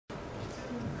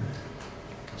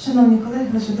Шановні колеги,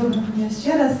 дуже доброго дня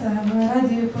ще раз. Ми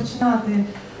раді починати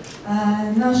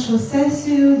нашу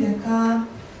сесію, яка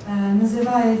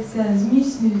називається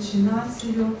 «Зміцнюючи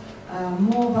націю.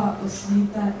 Мова,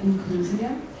 освіта, інклюзія».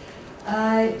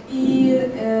 І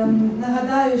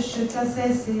нагадаю, що ця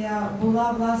сесія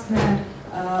була, власне,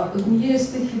 однією з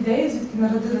тих ідей, звідки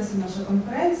народилася наша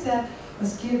конференція,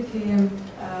 оскільки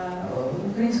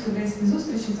українсько-єврейські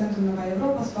зустрічі Центру Нова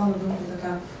Європа спала в думку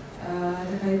така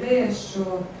ідея, що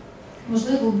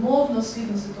можливо в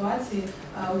мовно-освітній ситуації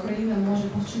Україна може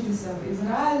повчитися в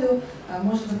Ізраїлю,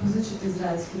 може запозичити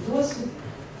ізраїльський досвід.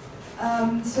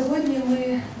 Сьогодні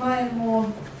ми маємо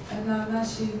на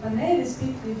нашій панелі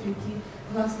спікерів, які,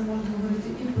 власне, можуть говорити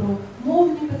і про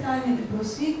мовні питання, і про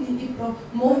освітні, і про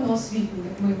мовно-освітні.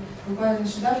 Як ми буквально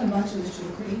нещодавно бачили, що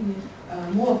в Україні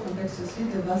мова в контексті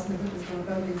освіти, власне, викликала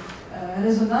певний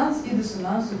резонанс і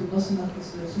дисонанс у відносинах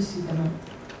з сусідами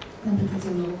наприкінці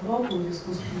нового року у зв'язку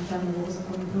з прийняттям нового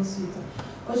закону про освіту.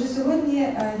 Отже, сьогодні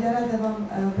я рада вам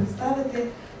представити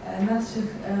наших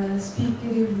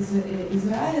спікерів з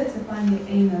Ізраїля. Це пані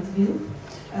Ейнат Вілф,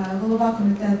 голова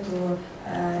Комітету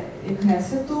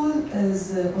Кнесету з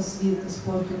освіти,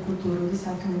 спорту і культури у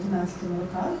 10-11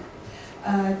 роках,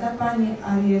 та пані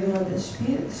Аріель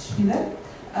Родаль-Шпілер,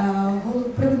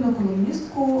 провідну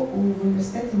колумністку у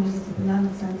університеті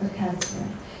Міждисциплінарний Центр Герцлія.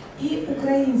 І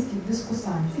українських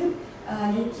дискусантів,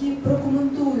 які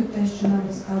прокоментують те, що нам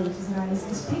розкажуть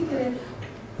ізраїльські спікери,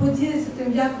 поділяться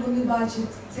тим, як вони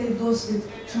бачать цей досвід,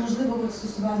 чи можливо його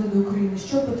стосувати до України,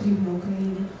 що потрібно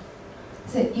Україні.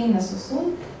 Це Інна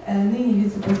Совсун, нині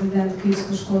віце-президент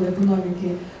Київської школи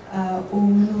економіки, у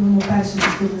минулому перший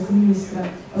заступник міністра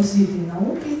освіти і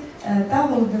науки, та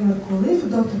Володимир Кулик,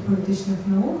 доктор політичних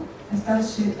наук,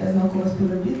 старший науковий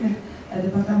співробітник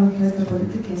Департаменту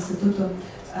політики Інституту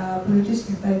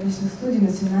політичних та етнічних студій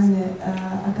Національної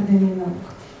академії наук.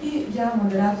 І я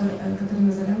модератор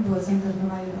Катерина Зарембо, Центр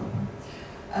Нова Європа.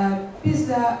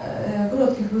 Після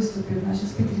коротких виступів наших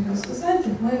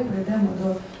спікерів-дискусантів ми перейдемо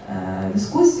до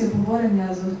дискусії,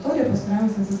 обговорення з аудиторією,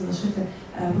 постараємося на це залишити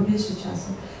побільше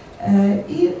часу.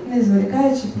 І не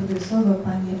зволікаючи, передаю слово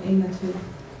пані Ейнат Вілф.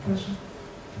 Прошу.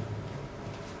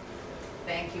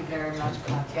 Thank you very much,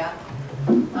 Katya.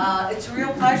 It's a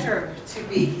real pleasure to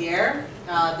be here.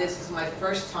 This is my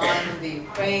first time in the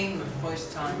Ukraine, the first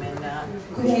time in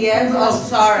Kiev. Oh,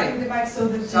 sorry.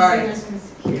 Sorry.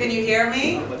 Can you hear me?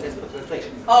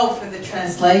 Oh, for the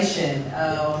translation.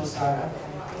 Oh, I'm sorry.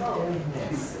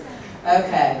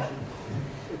 Okay.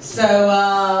 So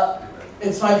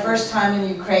it's my first time in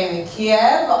Ukraine and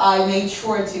Kiev. I made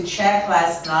sure to check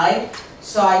last night.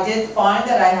 So I did find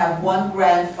that I have one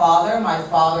grandfather, my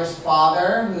father's father,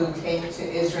 who came to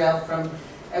Israel from,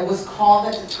 it was called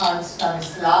at the time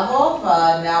Stanislavov,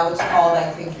 now it's called, I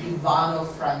think,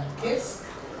 Ivano-Frankivsk.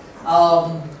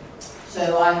 So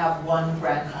I have one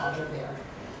grandfather there.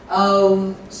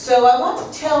 So I want to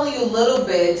tell you a little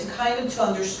bit, to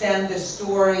understand the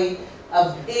story of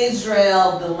Israel,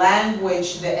 the language,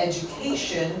 the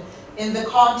education, in the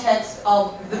context of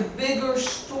the bigger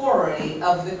story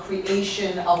of the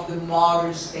creation of the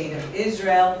modern state of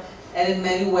Israel, and in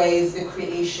many ways the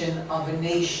creation of a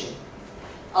nation.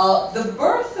 The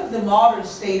birth of the modern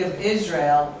state of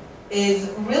Israel is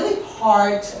really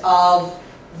part of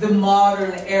the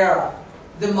modern era.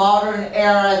 The modern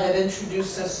era that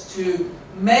introduced us to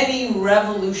many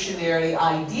revolutionary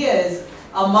ideas,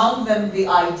 among them the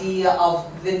idea of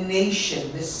the nation,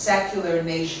 the secular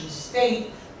nation state,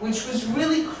 which was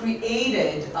really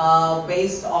created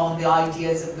based on the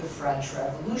ideas of the French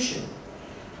Revolution.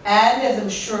 And as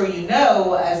I'm sure you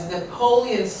know, as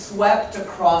Napoleon swept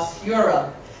across Europe,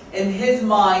 in his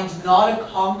mind not a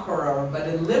conqueror but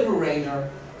a liberator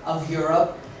of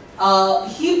Europe,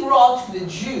 he brought to the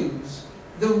Jews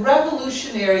the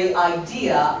revolutionary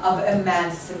idea of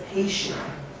emancipation.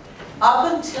 Up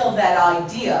until that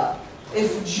idea, if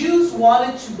Jews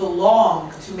wanted to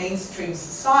belong to mainstream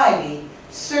society,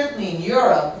 certainly in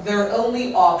Europe, their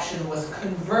only option was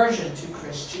conversion to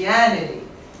Christianity.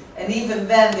 And even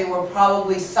then, they were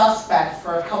probably suspect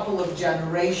for a couple of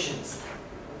generations.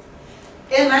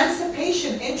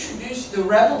 Emancipation introduced the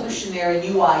revolutionary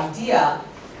new idea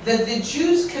that the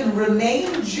Jews can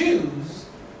remain Jews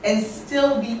and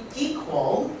still be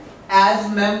equal as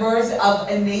members of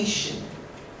a nation.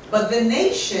 But the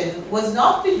nation was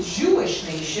not the Jewish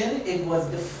nation, it was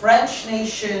the French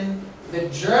nation, the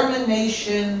German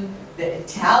nation, the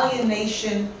Italian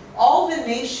nation, all the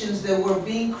nations that were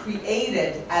being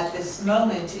created at this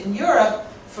moment in Europe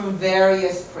from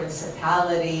various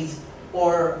principalities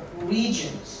or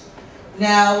regions.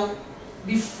 Now,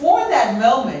 before that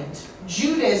moment,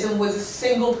 Judaism was a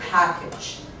single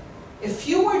package. If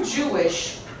you were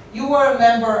Jewish, you were a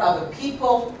member of a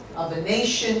people, of a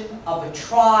nation, of a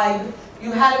tribe.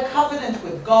 You had a covenant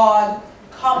with God,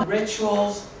 common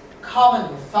rituals,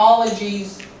 common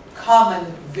mythologies, common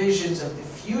visions of the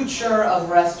future, of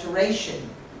restoration.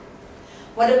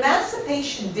 What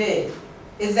emancipation did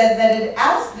is that it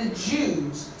asked the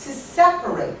Jews to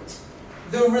separate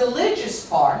the religious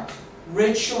part,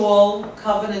 ritual,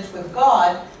 covenant with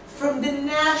God, from the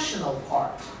national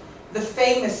part. The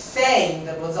famous saying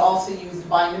that was also used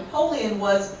by Napoleon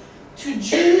was, to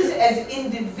Jews as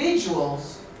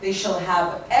individuals, they shall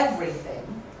have everything,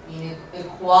 meaning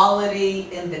equality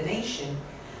in the nation,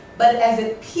 but as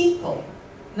a people,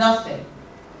 nothing.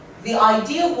 The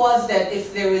idea was that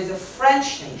if there is a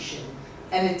French nation,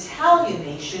 an Italian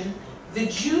nation, the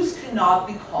Jews cannot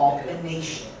be called a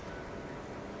nation.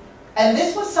 And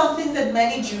this was something that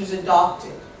many Jews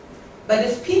adopted. But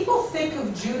if people think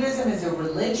of Judaism as a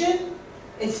religion,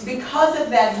 it's because of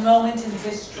that moment in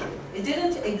history. It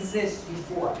didn't exist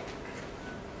before.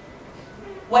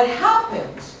 What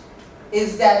happened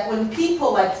is that when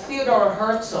people like Theodor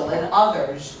Herzl and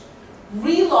others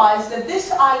realized that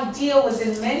this idea was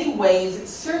in many ways,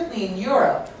 certainly in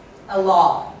Europe, a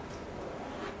lie.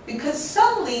 Because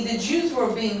suddenly the Jews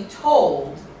were being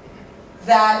told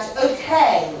that,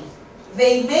 okay,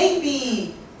 they may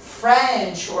be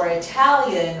French or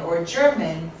Italian or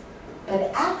German,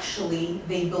 but actually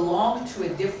they belong to a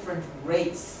different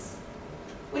race.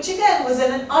 Which again was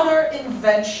an utter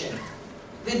invention.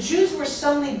 The Jews were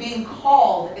suddenly being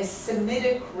called a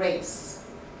Semitic race.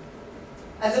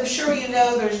 As I'm sure you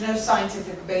know, there's no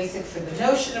scientific basis for the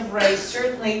notion of race.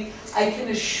 Certainly, I can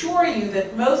assure you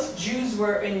that most Jews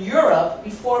were in Europe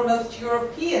before most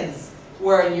Europeans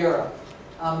were in Europe.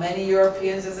 Many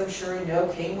Europeans, as I'm sure you know,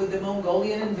 came with the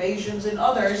Mongolian invasions and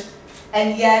others,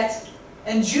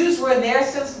 and Jews were there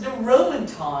since the Roman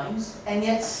times, and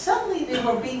yet suddenly they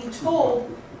were being told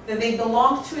that they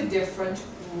belonged to a different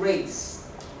race.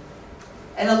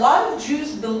 And a lot of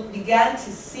Jews began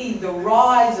to see the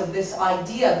rise of this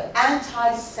idea of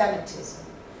anti-Semitism,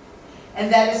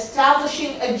 and that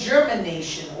establishing a German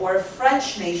nation or a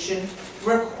French nation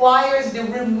requires the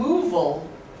removal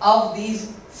of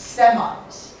these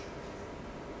Semites.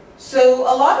 So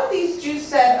a lot of these Jews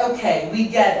said, okay, we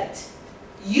get it.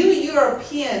 You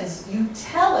Europeans, you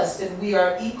tell us that we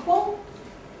are equal,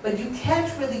 but you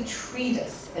can't really treat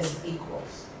us as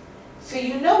equals. So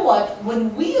you know what?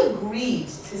 When we agreed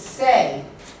to say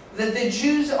that the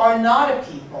Jews are not a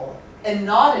people and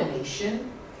not a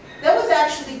nation, that was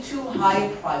actually too high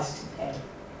a price to pay.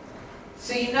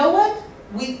 So you know what?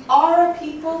 We are a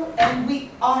people and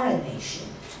we are a nation.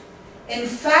 In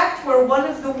fact, we're one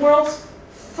of the world's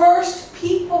first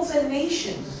peoples and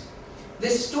nations. The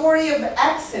story of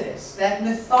Exodus, that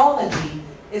mythology,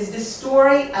 is the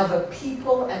story of a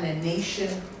people and a nation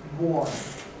born.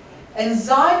 And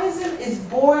Zionism is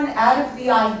born out of the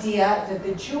idea that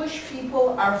the Jewish people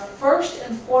are first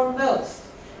and foremost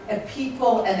a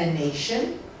people and a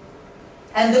nation,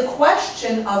 and the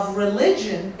question of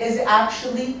religion is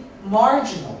actually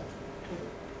marginal.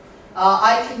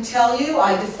 I can tell you,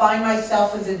 I define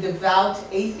myself as a devout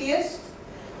atheist.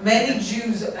 Many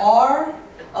Jews are.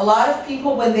 A lot of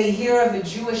people, when they hear of a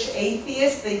Jewish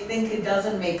atheist, they think it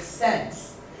doesn't make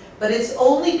sense. But it's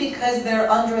only because they're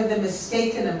under the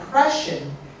mistaken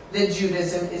impression that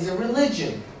Judaism is a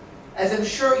religion. As I'm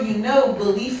sure you know,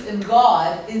 belief in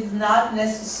God is not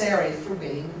necessary for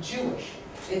being Jewish.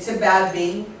 It's about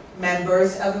being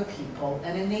members of a people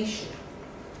and a nation.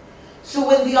 So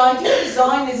when the idea of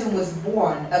Zionism was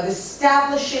born, of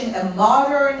establishing a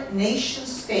modern nation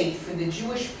state for the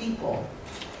Jewish people,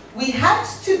 we had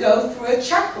to go through a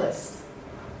checklist.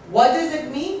 What does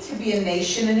it mean to be a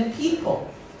nation and a people?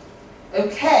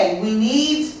 Okay, we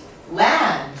need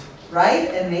land, right?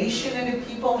 A nation and a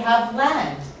people have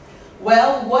land.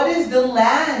 Well, what is the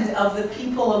land of the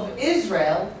people of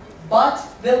Israel but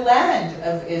the land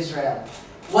of Israel?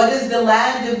 What is the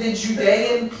land of the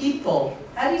Judean people?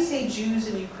 How do you say Jews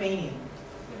in Ukrainian?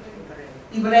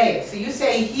 Hebraic. So you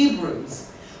say Hebrews.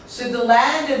 So the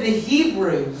land of the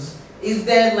Hebrews is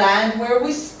the land where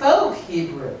we spoke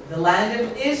Hebrew, the land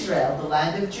of Israel, the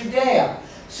land of Judea.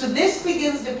 So this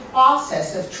begins the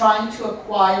process of trying to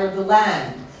acquire the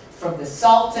land from the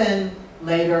Sultan,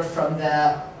 later from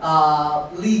the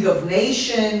League of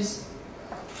Nations.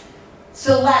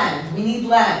 So land, we need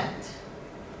land.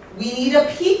 We need a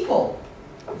people.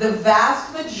 The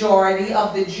vast majority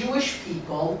of the Jewish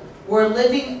people were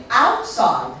living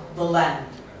outside the land.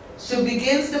 So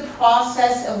begins the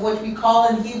process of what we call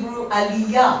in Hebrew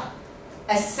aliyah,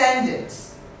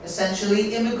 ascendance,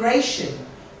 essentially immigration.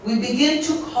 we begin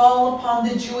to call upon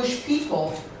the Jewish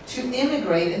people to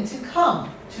immigrate and to come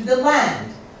to the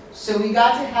land. So we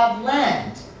got to have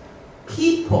land,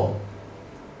 people,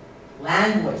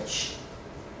 language.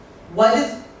 What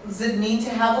does it mean to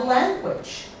have a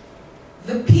language?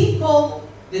 The people,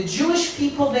 the Jewish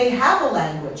people, they have a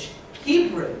language,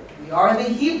 Hebrew. We are the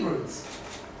Hebrews.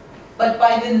 But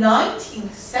by the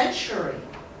 19th century,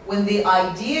 when the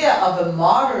idea of a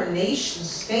modern nation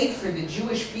state for the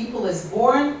Jewish people is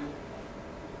born,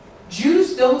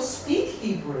 Jews don't speak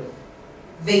Hebrew.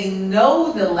 They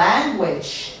know the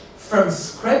language from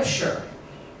Scripture.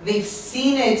 They've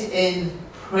seen it in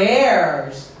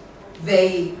prayers.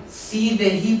 They see the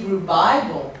Hebrew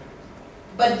Bible.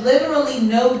 But literally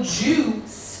no Jew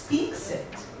speaks it.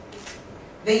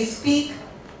 They speak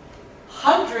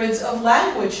hundreds of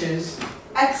languages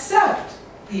except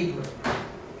Hebrew.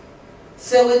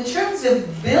 So in terms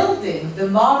of building the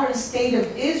modern state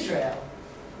of Israel,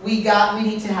 we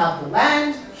need to have the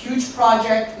land, huge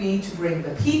project, we need to bring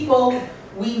the people,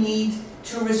 we need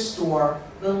to restore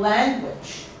the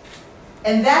language.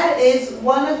 And that is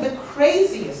one of the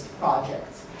craziest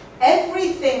projects.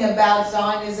 Everything about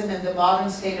Zionism and the modern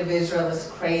state of Israel is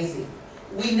crazy.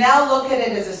 We now look at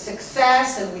it as a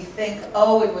success and we think,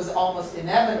 oh, it was almost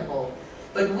inevitable.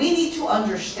 But we need to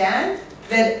understand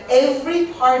that every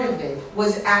part of it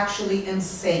was actually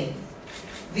insane.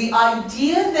 The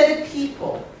idea that a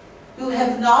people who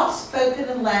have not spoken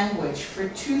a language for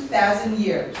 2,000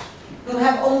 years, who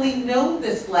have only known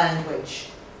this language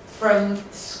from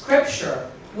Scripture,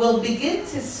 will begin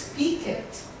to speak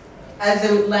it as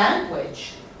a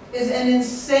language is an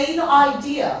insane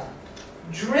idea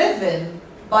driven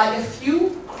by a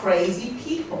few crazy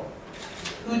people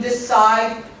who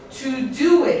decide to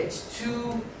do it,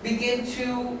 to begin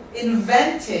to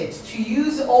invent it, to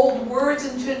use old words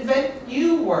and to invent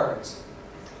new words.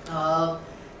 I'm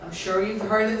sure you've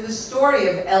heard of the story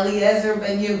of Eliezer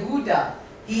ben Yehuda.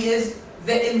 He is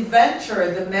the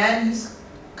inventor, the man who's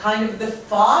kind of the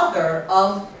father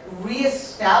of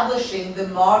re-establishing the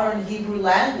modern Hebrew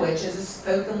language as a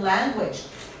spoken language.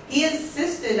 He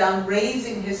insisted on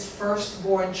raising his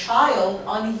firstborn child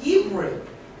on Hebrew,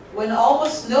 when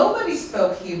almost nobody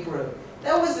spoke Hebrew.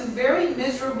 That was a very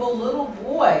miserable little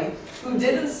boy who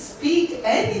didn't speak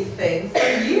anything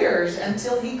for years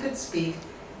until he could speak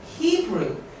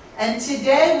Hebrew. And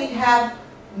today we have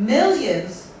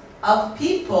millions of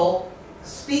people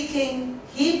speaking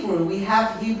Hebrew. We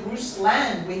have Hebrew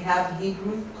slang, we have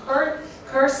Hebrew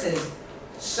curses.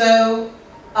 So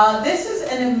this is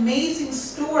an amazing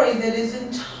story that is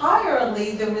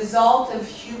entirely the result of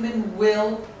human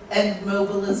will and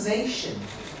mobilization.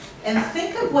 And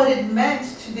think of what it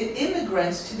meant to the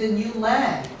immigrants to the new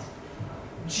land.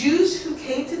 Jews who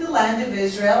came to the land of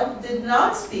Israel did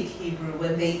not speak Hebrew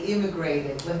when they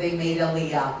immigrated, when they made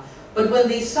Aliyah. But when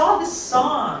they saw the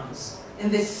signs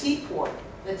in the seaport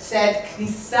that said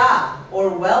Knisa,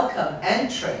 or welcome,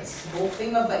 entrance,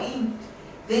 B'ruchim Habayim,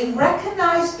 they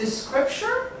recognized the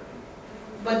Scripture,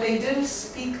 but they didn't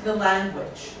speak the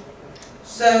language.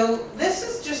 So this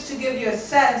is just to give you a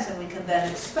sense, and we can then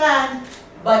expand,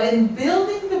 but in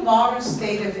building the modern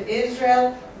state of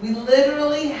Israel, we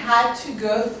literally had to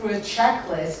go through a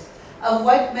checklist of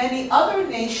what many other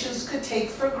nations could take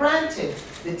for granted.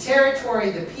 The territory,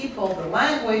 the people, the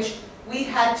language. We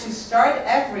had to start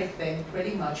everything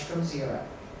pretty much from zero.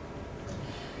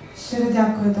 Щиро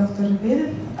дякую, доктор Вілф.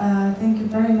 Thank you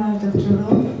very much, Dr.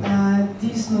 Wylf.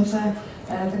 Дійсно, це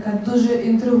така дуже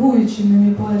інтригуючий, на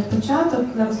мій погляд, початок.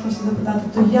 Зараз хочу запитати,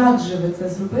 то як же ви це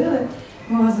зробили?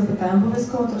 Ми вас запитаємо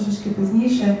обов'язково трошечки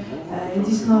пізніше.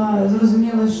 Дійсно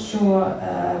зрозуміло, що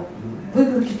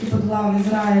виклики, які подолав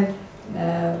Ізраїль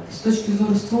з точки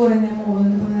зору створення мови,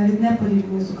 напевно, навіть не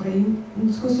порівняні з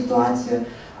українською ситуацією,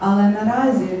 але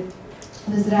наразі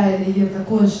в Ізраїлі є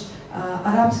також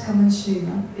арабська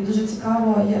меншина. І дуже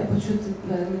цікаво почути,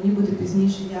 мені буде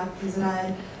пізніше, як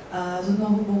Ізраїль з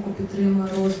одного боку підтримує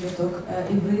розвиток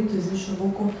івриту, з іншого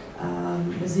боку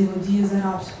взаємодіє з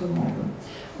арабською мовою.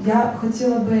 Я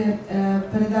хотіла би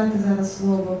передати зараз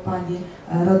слово пані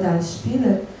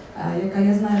Родаль-Шпілер, яка,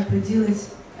 я знаю, приділить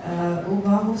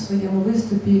увагу в своєму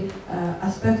виступі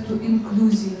аспекту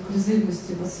інклюзії,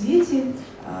 інклюзивності в освіті.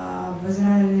 В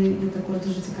Ізраїлі є також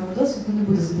дуже цікавий досвід, не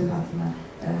буду забігати на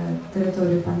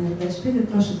територію пані Родаль-Шпілер.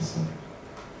 Прошу до слова.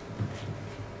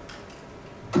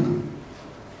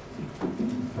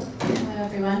 Hello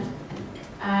everyone.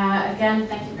 Again,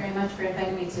 thank you very much for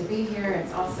inviting me to be here.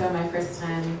 It's also my first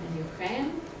time in Ukraine,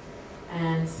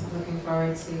 and I'm looking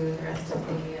forward to the rest of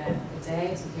the day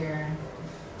to hear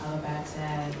all about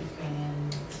Ukrainian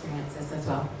experiences as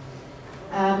well.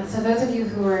 So those of you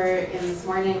who were in this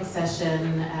morning's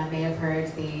session may have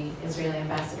heard the Israeli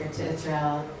ambassador to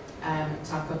Israel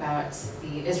talk about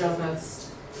Israel's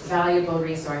most valuable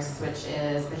resource, which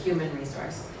is the human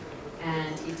resource.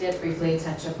 And he did briefly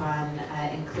touch upon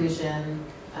inclusion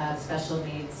of special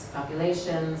needs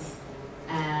populations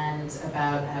and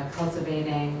about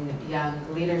cultivating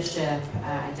young leadership,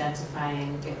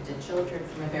 identifying gifted children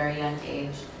from a very young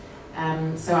age.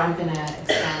 So I'm going to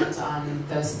expand on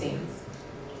those themes.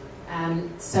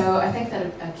 So I think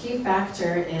that a key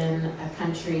factor in a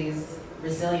country's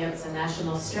resilience and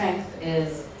national strength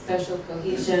is social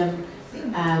cohesion,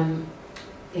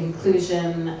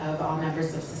 inclusion of all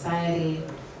members of society,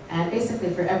 and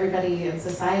basically for everybody in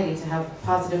society to have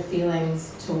positive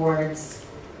feelings towards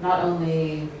not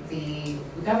only the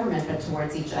government but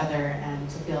towards each other, and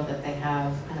to feel that they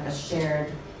have kind of a shared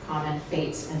common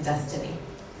fate and destiny.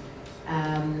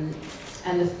 And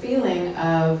the feeling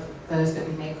of those that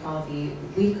we may call the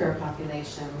weaker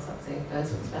populations, let's say those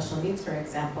with special needs, for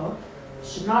example,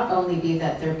 should not only be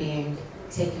that they're being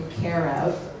taken care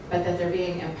of, but that they're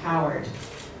being empowered,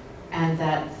 and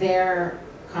that their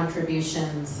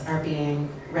contributions are being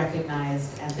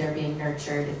recognized and they're being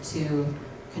nurtured to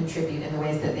contribute in the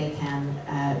ways that they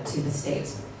can to the state.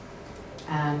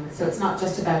 So it's not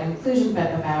just about inclusion,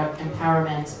 but about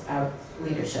empowerment, about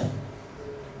leadership.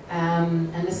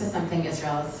 And this is something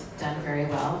Israel's done very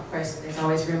well. Of course, there's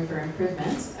always room for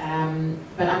improvement.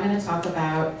 But I'm going to talk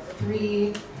about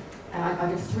I'll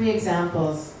give three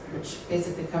examples which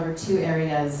basically cover two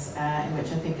areas in which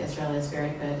I think Israel is very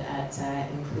good at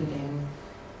including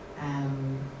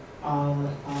all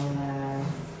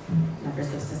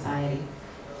members of society.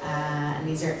 And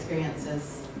these are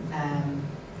experiences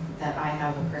that I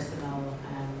have a personal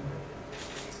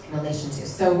relation to.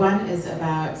 So one is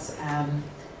about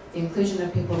the inclusion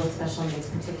of people with special needs,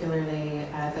 particularly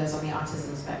those on the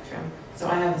autism spectrum. So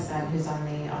I have a son who's on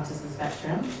the autism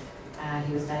spectrum.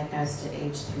 He was diagnosed at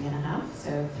age 3.5,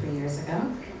 so 3 years ago.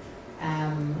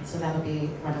 So that'll be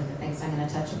one of the things I'm going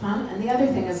to touch upon. And the other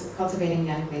thing is cultivating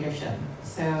young leadership.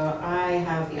 So I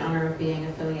have the honor of being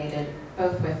affiliated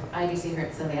both with IDC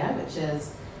Herzliya, which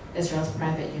is Israel's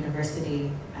private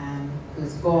university,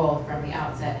 whose goal from the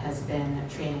outset has been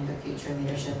training the future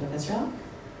leadership of Israel,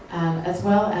 as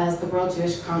well as the World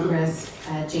Jewish Congress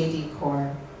JD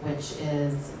Corps, which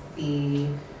is the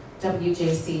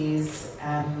WJC's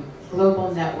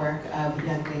global network of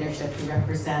young leadership who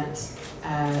represent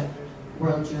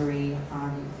world Jewry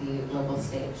on the global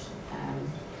stage,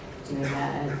 doing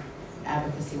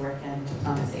advocacy work and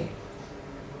diplomacy.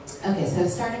 Okay, so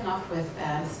starting off with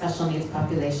special needs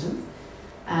populations.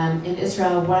 In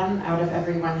Israel, 1 out of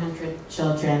every 100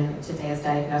 children today is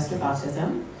diagnosed with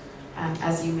autism.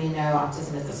 As you may know,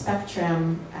 autism is a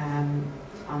spectrum.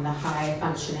 On the high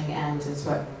functioning end is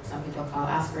what some people call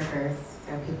Asperger's,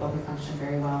 so people who function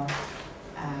very well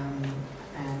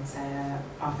and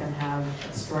often have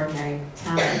extraordinary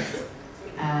talents.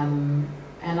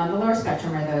 And on the lower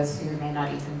spectrum are those who may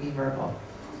not even be verbal.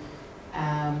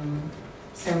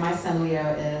 So my son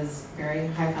Leo is very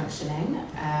high functioning,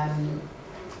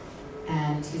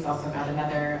 and he's also got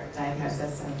another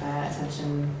diagnosis of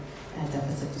attention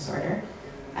deficit disorder.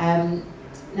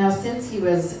 Now, since he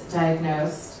was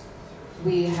diagnosed,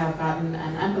 we have gotten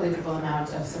an unbelievable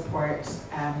amount of support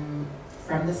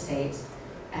from the state,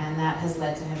 and that has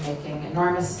led to him making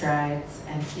enormous strides.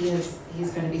 And he's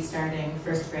going to be starting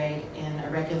first grade in a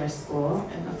regular school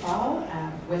in the fall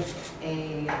with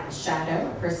a shadow,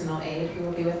 a personal aide who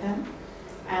will be with him.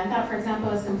 And that, for example,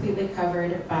 is completely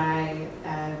covered by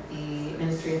the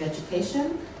Ministry of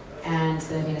Education and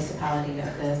the municipality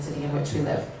of the city in which we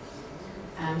live.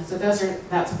 So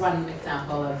that's one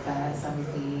example of some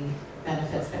of the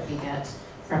benefits that we get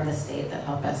from the state that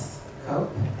help us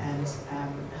cope and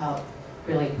help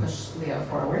really push Leo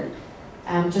forward.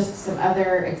 Just some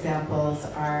other examples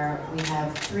are we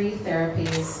have 3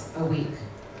 therapies a week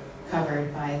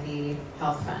covered by the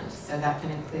health fund. So that can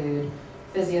include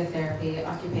physiotherapy,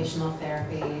 occupational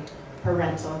therapy,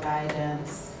 parental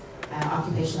guidance,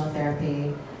 occupational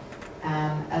therapy,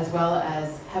 as well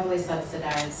as heavily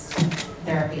subsidized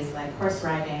therapies like horse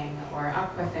riding or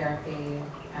aqua therapy,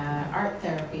 art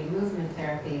therapy, movement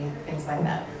therapy, things like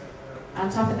that. On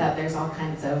top of that, there's all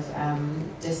kinds of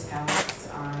discounts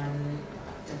on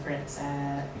different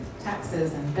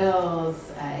taxes and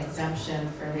bills, exemption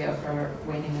for Leo for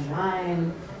waiting in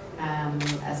line.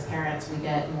 As parents, we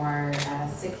get more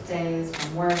sick days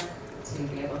from work to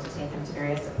be able to take him to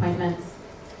various appointments.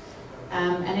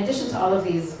 In addition to all of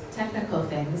these technical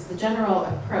things, the general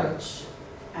approach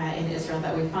in Israel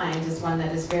that we find is one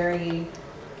that is very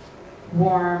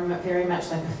warm, very much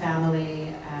like a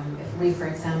family. If we, for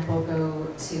example, go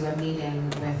to a meeting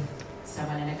with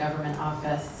someone in a government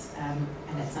office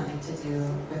and it's something to do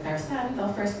with our son,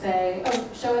 they'll first say, oh,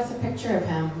 show us a picture of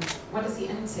him. What is he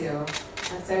into?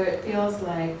 And so it feels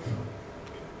like,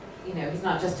 you know, he's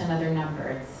not just another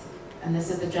number. And this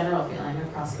is the general feeling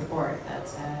across the board, that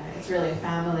it's really a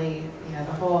family, you know,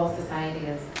 the whole society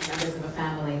is members of a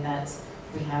family that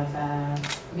we have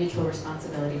mutual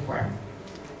responsibility for.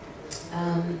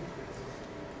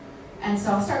 And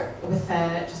so I'll start with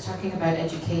just talking about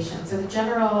education. So the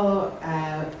general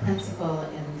principle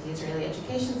in the Israeli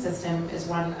education system is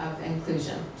one of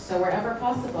inclusion. So wherever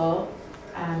possible,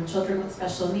 children with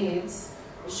special needs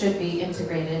should be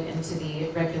integrated into the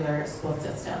regular school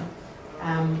system.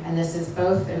 And this is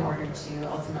both in order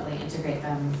to ultimately integrate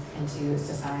them into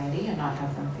society and not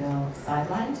have them feel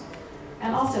sidelined,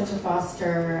 and also to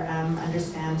foster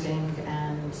understanding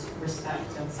and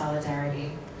respect and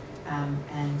solidarity,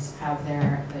 and have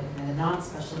the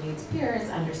non-special needs peers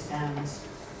understand,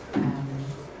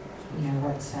 you know,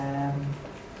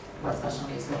 what special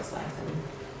needs looks like,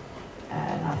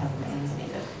 and not have them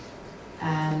alienated.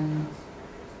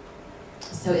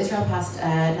 So Israel passed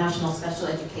a national special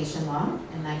education law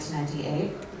in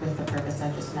 1998 with the purpose I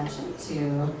just mentioned, to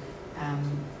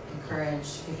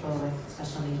encourage people with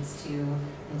special needs to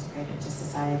integrate into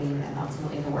society and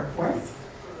ultimately the workforce.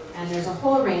 And there's a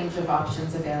whole range of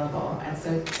options available, and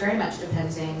so very much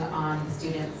depending on the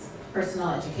student's personal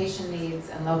education needs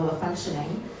and level of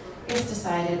functioning, it's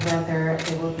decided whether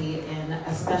they will be in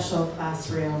a special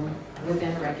classroom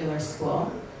within a regular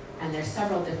school. And there's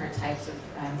several different types of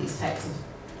these types of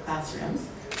classrooms.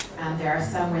 There are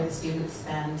some where the students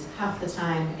spend half the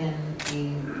time in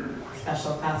the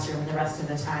special classroom and the rest of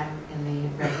the time in the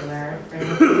regular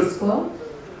framework of the school.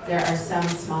 There are some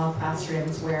small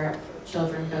classrooms where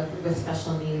children both with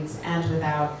special needs and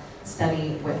without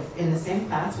study in the same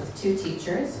class with two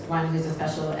teachers, one who's a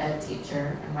special ed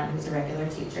teacher and one who's a regular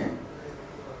teacher.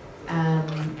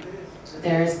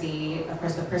 There's of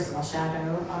course, the personal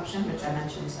shadow option, which I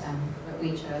mentioned, that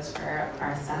we chose for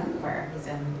our son, where he's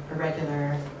in a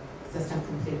regular system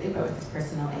completely, but with his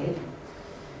personal aid.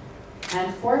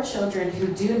 And for children who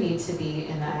do need to be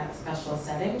in a special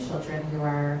setting, children who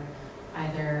are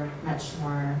either much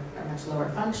lower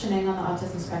functioning on the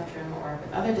autism spectrum or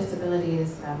with other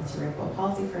disabilities, cerebral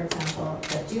palsy, for example,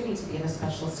 that do need to be in a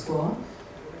special school,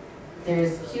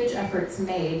 there's huge efforts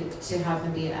made to have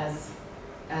them be as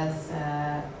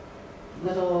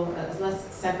less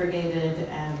segregated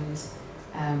and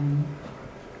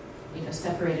you know,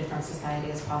 separated from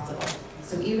society as possible.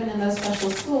 So even in those special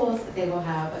schools, they will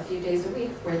have a few days a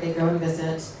week where they go and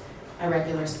visit a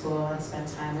regular school and spend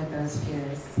time with those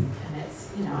peers. And it's,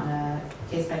 you know, on a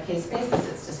case-by-case basis,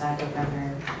 it's decided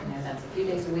whether, you know, that's a few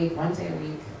days a week, 1 day a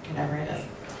week, whatever it is.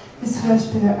 Ms.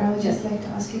 Vashpiller, I would just like to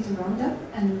ask you to round up,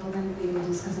 and we'll then be able to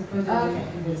discuss it further. Okay.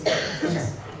 Sure.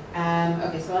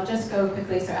 Okay, so I'll just go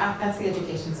quickly. So that's the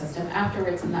education system.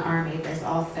 Afterwards, in the army, there's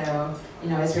also, you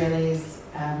know, Israelis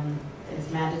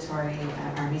is mandatory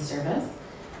army service,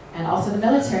 and also the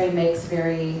military makes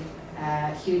very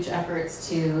huge efforts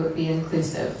to be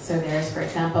inclusive. So there's, for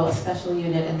example, a special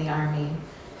unit in the army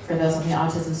for those on the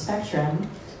autism spectrum,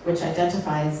 which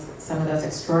identifies some of those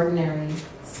extraordinary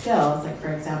skills. Like,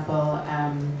 for example,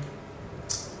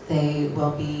 they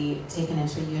will be taken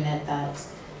into a unit that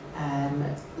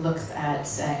looks at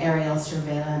aerial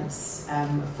surveillance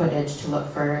footage to look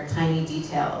for tiny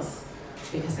details,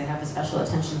 because they have a special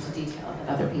attention to detail that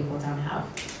other people don't have.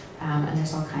 And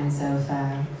there's all kinds of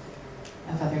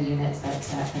other units that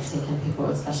take in people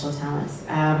with special talents.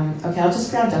 Okay, I'll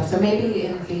just round up. So maybe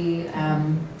in the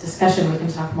discussion we can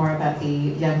talk more about the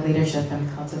young leadership and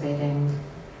cultivating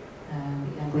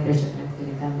young leadership and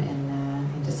including them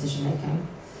in decision making.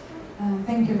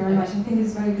 Thank you very much. I think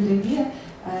it's a very good idea.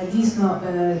 Дійсно,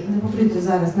 непокрито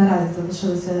зараз наразі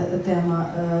залишилася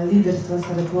тема лідерства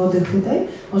серед молодих людей.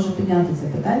 Можу підняти це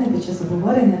питання під час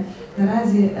обговорення.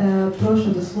 Наразі прошу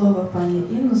до слова пані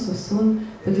Інну Совсун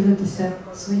поділитися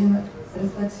своїми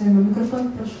рефлексіями.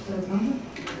 Мікрофон, прошу, перед вами.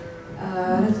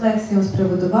 Рефлексія з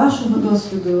приводу вашого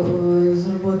досвіду з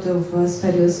роботи в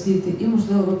сфері освіти і,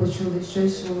 можливо, ви почули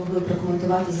щось, що ви могли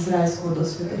прокоментувати з ізраїльського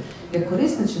досвіду як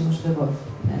корисне чи, можливо,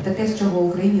 таке, з чого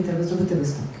Україні треба зробити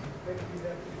висновки.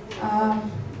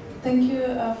 Thank you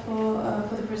for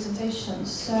the presentations.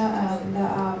 I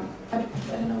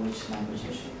don't know which language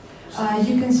you should.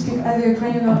 You can speak either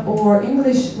Ukrainian or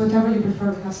English, whatever you prefer.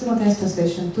 We have simultaneous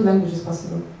translation, 2 languages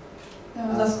possible.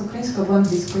 Будь ласка, українською або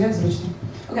англійською, як зручно.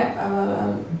 Okay,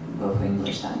 I'll go for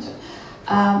English then too.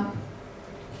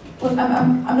 Well,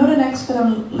 I'm not an expert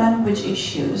on language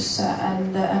issues,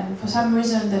 and for some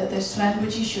reason this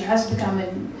language issue has become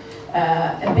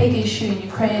a big issue in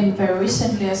Ukraine very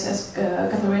recently, as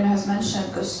Katerina has mentioned,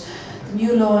 because the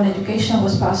new law on education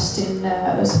was passed in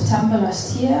September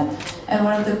last year,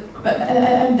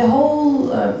 and the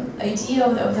whole idea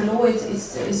of the law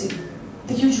is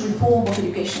the huge reform of the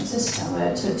education system,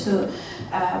 where to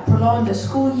prolong the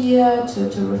school year,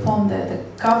 to reform the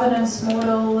governance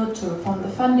model, to reform the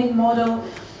funding model.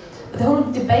 The whole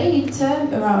debate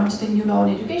around the new law on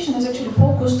education has actually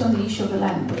focused on the issue of the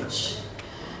language,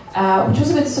 which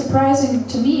was a bit surprising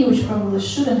to me, which probably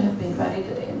shouldn't have been, but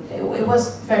it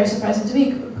was very surprising to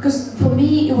me, because for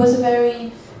me it was a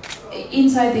very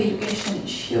inside the education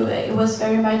issue. It was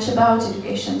very much about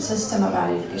education system, about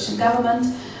education government.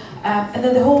 And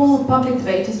then the whole public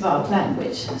debate is about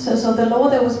language. So the law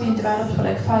that was being developed for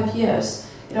like 5 years,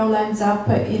 it all ends up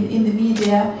in the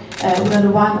media with only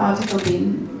one article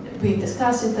being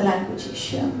discussed, is the language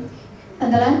issue.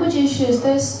 And the language issue is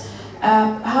this: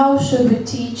 how should we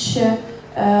teach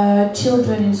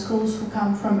children in schools who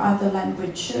come from other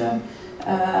language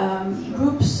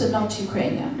groups, not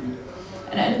Ukrainian?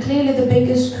 And clearly the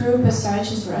biggest group as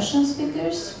such is Russian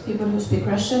speakers, people who speak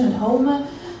Russian at home.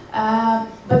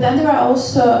 But then there are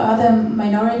also other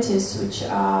minorities which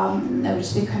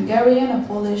speak Hungarian, or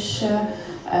Polish,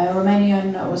 Romanian,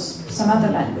 or some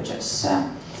other languages.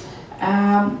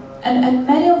 And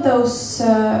many of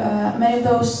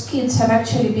those kids have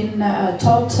actually been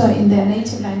taught in their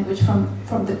native language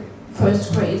from the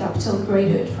first grade up till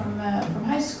graduate from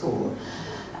high school.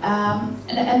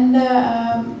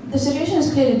 The situation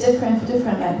is clearly different for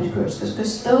different language groups,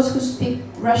 because those who speak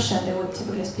Russian, they would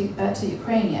typically speak better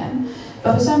Ukrainian,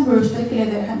 but for some groups,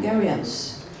 particularly the Hungarians,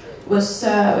 a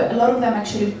lot of them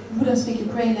actually wouldn't speak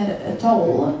Ukrainian at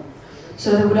all, so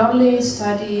they would only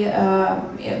study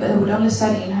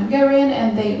in Hungarian,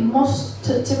 and they most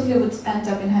typically would end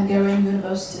up in Hungarian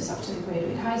universities after they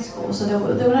graduate high school, so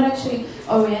they were not actually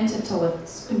oriented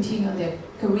towards continuing their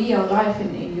career or life in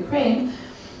Ukraine.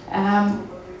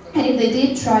 And if they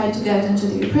did try to get into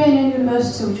the Ukrainian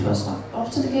university, which was not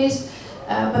often the case,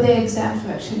 but their exams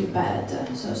were actually bad,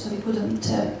 so they couldn't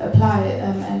apply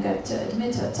and get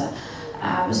admitted.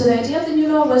 So the idea of the new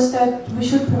law was that we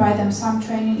should provide them some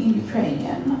training in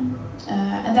Ukrainian.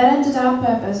 And that ended up,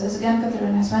 as again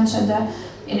Katerina has mentioned,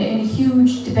 in a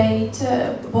huge debate,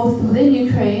 both within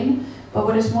Ukraine, but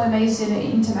what is more amazing,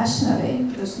 internationally,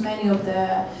 because many of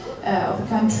the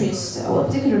countries, well,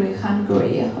 particularly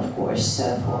Hungary, of course,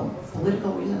 for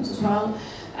political reasons as well,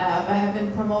 have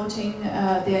been promoting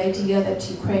the idea that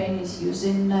Ukraine is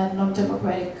using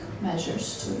non-democratic measures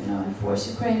to enforce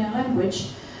Ukrainian language.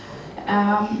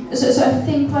 So I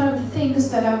think one of the things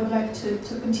that I would like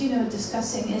to continue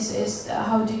discussing is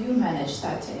how do you manage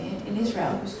that in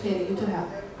Israel, because clearly you do have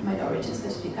minorities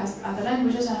that speak other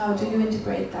languages, and how do you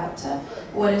integrate that?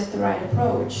 What is the right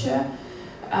approach?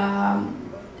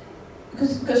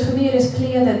 Because for me it is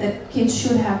clear that kids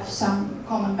should have some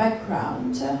common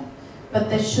background, but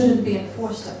that shouldn't be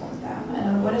enforced upon them.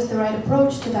 And what is the right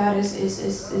approach to that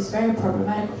is very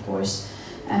problematic, of course.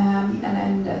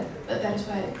 And that is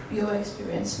why your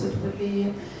experience would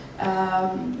be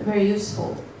very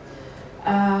useful.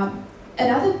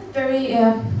 Another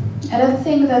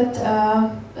thing that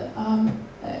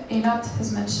Einat has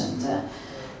mentioned,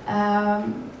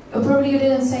 probably you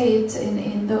didn't say it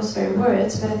in those very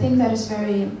words, but I think that is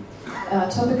very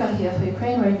topical here for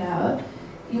Ukraine right now.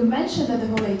 You mentioned that the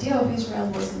whole idea of Israel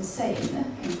was insane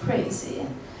and crazy.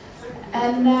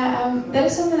 And that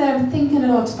is something that I'm thinking a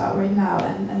lot about right now,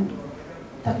 and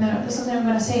something I'm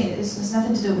going to say has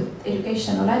nothing to do with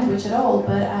education or language at all,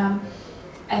 but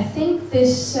I think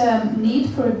this need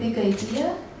for a big idea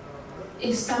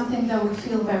is something that we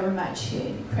feel very much here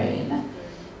in Ukraine.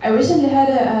 I recently had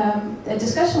a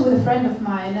discussion with a friend of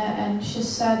mine, and she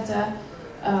said,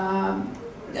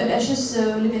 she's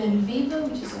living in Lviv,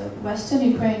 which is a western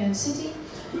Ukrainian city.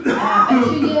 A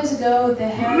few years ago, they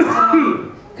had,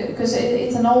 because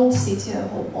it's an old city, an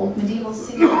old medieval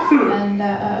city, and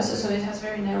so it has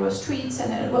very narrow streets, and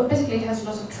basically it has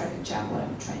lots of traffic jam, what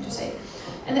I'm trying to say.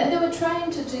 And they were trying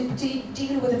to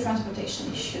deal with the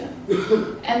transportation issue.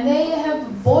 And they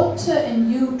have bought a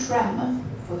new tram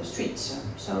for the streets,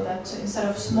 so that instead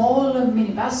of small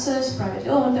minibuses, privately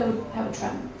owned, they would have a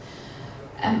tram.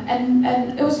 And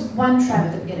it was one tram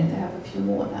at the beginning, they have a few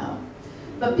more now.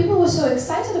 But people were so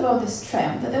excited about this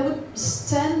tram that they would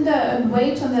stand and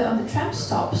wait on the tram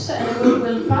stops, and they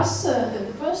will pass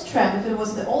the first tram, if it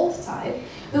was the old type,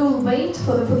 they will wait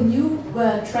for the new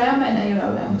tram, and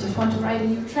I just want to ride a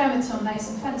new tram, it's so nice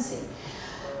and fancy.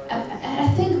 I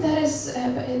think that is,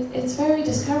 it's very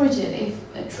discouraging if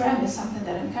a tram is something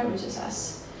that encourages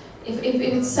us. If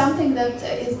it's something that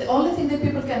is the only thing that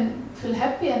people can feel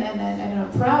happy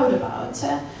and proud about.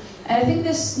 And I think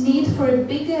this need for a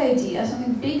bigger idea,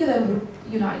 something bigger that would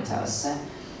unite us,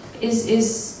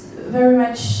 is very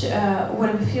much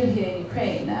what we feel here in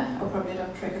Ukraine. I probably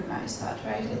don't recognize that,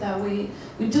 right? That we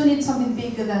do need something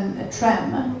bigger than a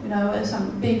tram,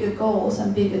 some bigger goals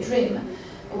and bigger dream.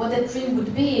 What that dream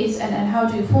would be is, and how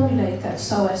do you formulate that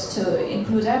so as to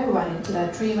include everyone into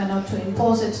that dream and not to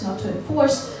impose it, not to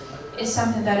enforce, is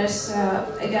something that is,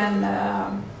 again,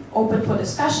 open for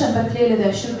discussion, but clearly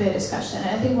there should be a discussion. And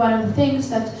I think one of the things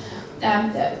that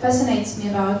fascinates me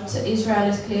about Israel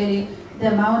is clearly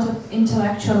the amount of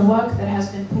intellectual work that has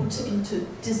been put into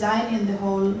designing the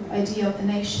whole idea of the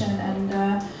nation and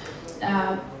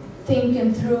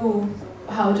thinking through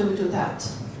how do we do that.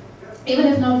 Even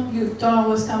if you don't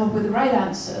always come up with the right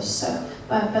answers,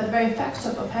 but the very fact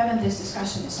of having this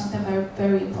discussion is something very,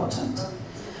 very important.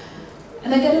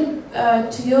 And again,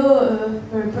 to your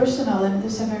very personal and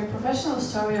this is a very professional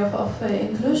story of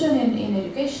inclusion in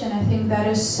education, I think that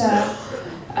is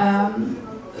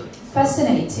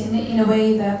fascinating in a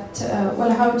way that,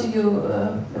 well, how do you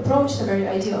approach the very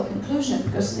idea of inclusion?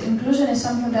 Because inclusion is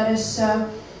something that is the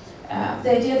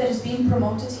idea that is being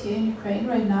promoted here in Ukraine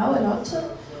right now a lot.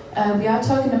 We are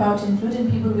talking about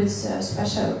including people with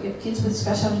kids with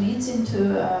special needs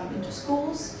into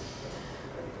schools.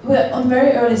 We're on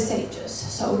very early stages,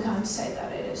 so we can't say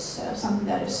that it is something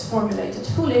that is formulated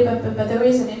fully, but there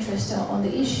is an interest on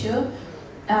the issue.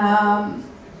 At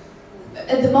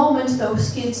the moment,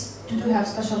 those kids who do have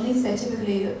special needs, they're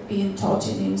typically being taught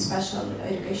in special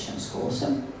education schools.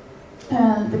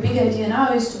 The big idea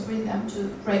now is to bring them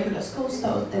to regular schools,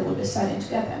 so they will be studying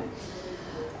together.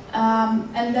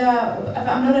 I'm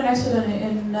not an expert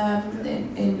in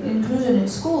inclusion in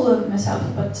school myself,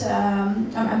 but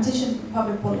I'm teaching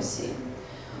public policy.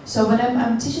 So when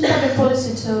I'm teaching public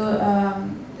policy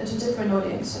to different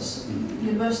audiences,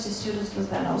 university students, but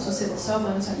then also civil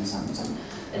servants and some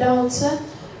adults.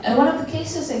 And one of the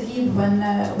cases I give when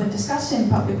discussing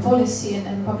public policy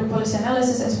and public policy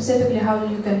analysis, and specifically how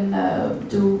you can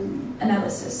do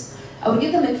analysis, I would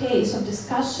give them a case of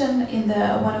discussion in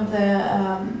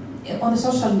on the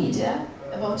social media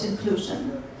about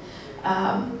inclusion.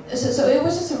 So it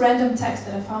was just a random text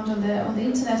that I found on the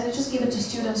internet, and I just give it to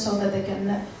students so that they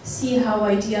can see how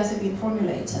ideas have been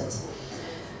formulated.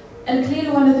 And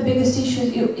clearly one of the biggest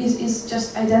issues is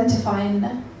just identifying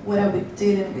what are we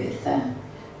dealing with.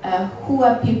 Who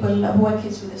are people, who are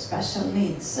kids with special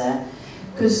needs?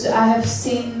 Because I have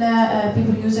seen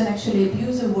people using actually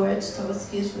abusive words towards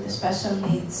kids with special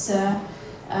needs,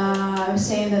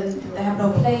 saying that they have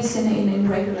no place in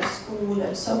regular school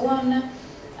and so on.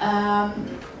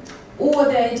 Or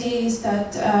the idea is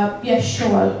that, yeah,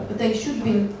 sure, they should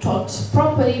be taught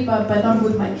properly, but not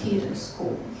with my kid in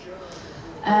school.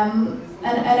 And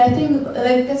I think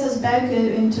that gets us back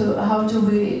into how do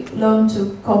we learn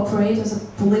to cooperate as a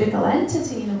political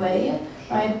entity in a way,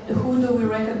 right? Who do we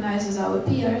recognize as our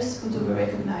peers? Who do we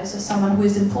recognize as someone who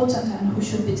is important and who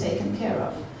should be taken care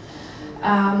of?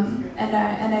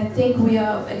 And I think we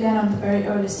are again on the very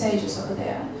early stages over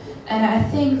there. And I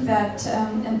think that,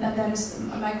 and that is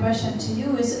my question to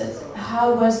you, is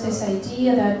how was this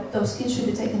idea that those kids should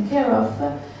be taken care of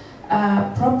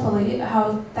properly,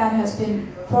 how that has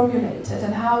been formulated,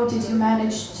 and how did you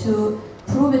manage to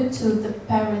prove it to the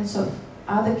parents of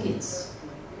other kids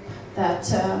that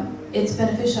it's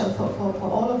beneficial for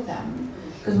all of them?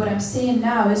 Because what I'm seeing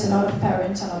now is a lot of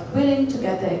parents are not willing to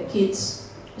get their kids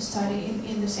to study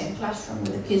in the same classroom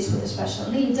with the kids with a special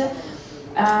need.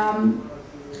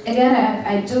 Again,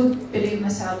 I do believe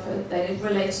myself that it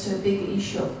relates to a big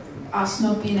issue of us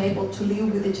not being able to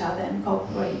live with each other and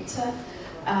cooperate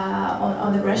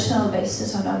on a rational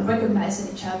basis, on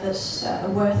recognizing each other's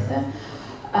worth,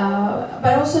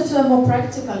 but also to more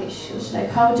practical issues, like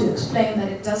how do you explain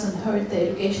that it doesn't hurt the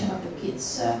education of the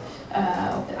kids,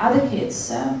 of the other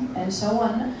kids, and so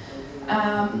on.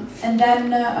 And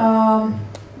then,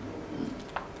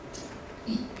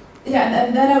 yeah,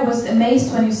 and then I was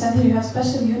amazed when you said that you have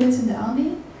special units in the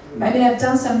army. I mean, I've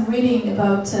done some reading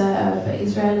about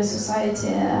Israeli society,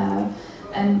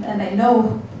 and I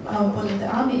know how important the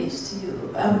army is to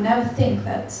you. I would never think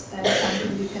that that is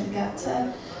something you can get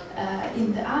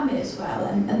in the army as well,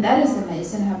 and that is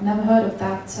amazing. I've never heard of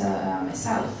that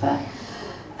myself.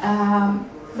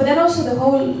 But then also the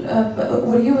whole,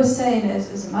 what you were saying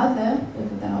as a mother,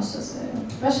 but then also as a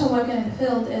professional working in the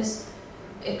field, is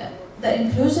that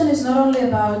inclusion is not only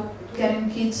about getting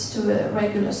kids to a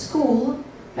regular school,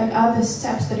 like other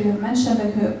steps that you have mentioned,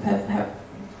 like have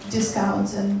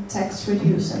discounts and tax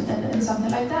reduce and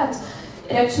something like that.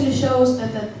 It actually shows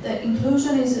that the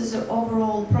inclusion is an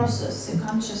overall process. You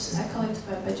can't just tackle it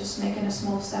by just making a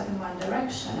small step in one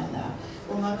direction, and that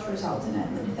will not result in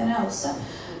anything else.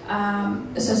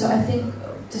 So I think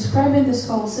describing this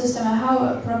whole system and how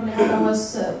that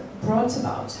was brought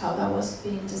about, how that was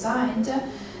being designed,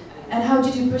 and how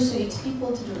did you persuade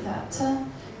people to do that,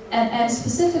 and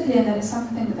specifically, and that is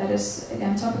something that is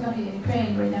again topical here in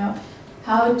Ukraine right now.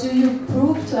 How do you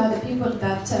prove to other people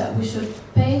that we should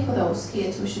pay for those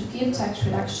kids, we should give tax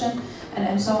reduction,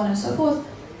 and so on and so forth,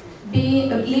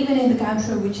 living in the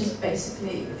country which is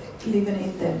basically living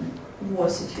in the war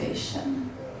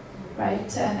situation,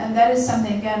 right? And that is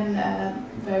something, again,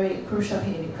 very crucial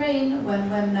here in Ukraine,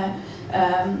 when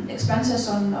expenses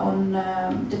on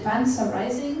defense are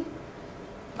rising,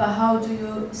 but how do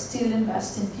you still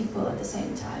invest in people at the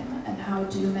same time? And how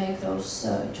do you make those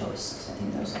choices? I think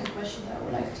those are the questions that I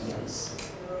would like to raise.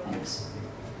 Thanks.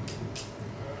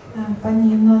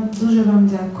 Пані Інно, дуже вам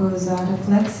дякую за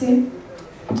рефлексії.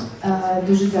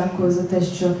 Дуже дякую за те,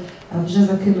 що вже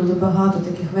закинули багато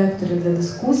таких векторів для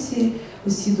дискусії.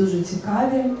 Усі дуже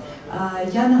цікаві.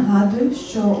 Я нагадую,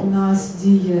 що у нас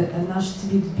діє наш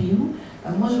твіт BIM.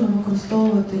 Можемо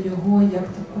використовувати його як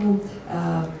таку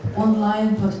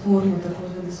онлайн-платформу також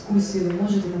для дискусії. Ви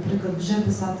можете, наприклад, вже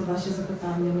писати ваші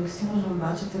запитання. Ми всі можемо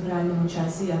бачити в реальному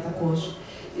часі, я також.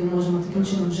 І можемо таким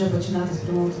чином вже починати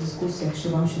спрямовувати дискусію, якщо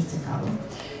вам щось цікаво.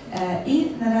 І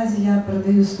наразі я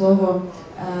передаю слово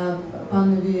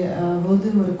панові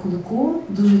Володимиру Кулику.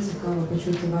 Дуже цікаво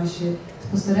почути ваші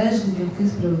спостереження, думки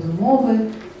з приводу мови,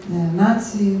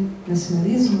 нації,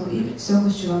 націоналізму і всього,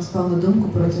 що вам спало на думку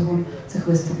протягом цих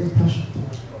виступів. Прошу.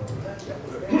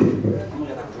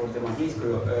 Я також говорю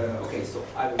англійською. Okay, so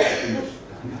I will speak English.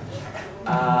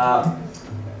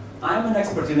 I'm an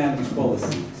expert in language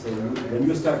policy. So when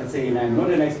you started saying I'm not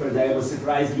an expert, I was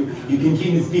surprised you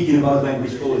continued speaking about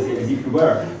language policy as if you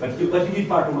were. But you did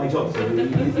part of my job, so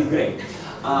it's great.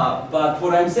 But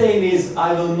what I'm saying is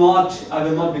I will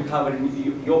not be covering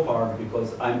your part because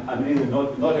I'm really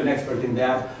not an expert in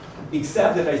that,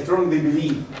 except that I strongly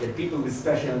believe that people with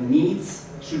special needs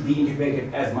should be integrated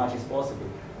as much as possible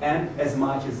and as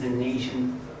much as the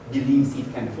nation believes it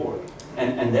can afford.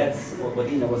 And that's what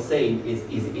Inna was saying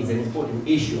is an important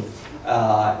issue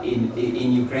in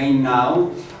Ukraine now.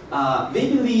 They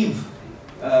believe,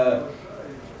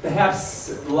 perhaps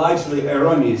largely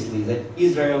erroneously, that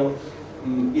Israel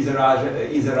is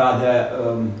a rather,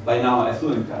 by now,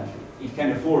 affluent country. It can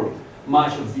afford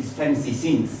much of these fancy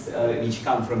things which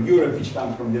come from Europe, which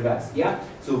come from the West. Yeah?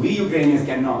 So we Ukrainians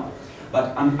cannot. But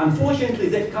unfortunately,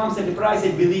 that comes at the price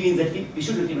of believing that we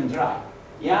shouldn't even try.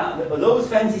 Yeah? Those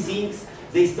fancy things,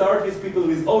 they start with people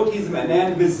with autism and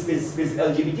end with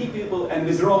LGBT people and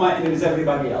with Roma and with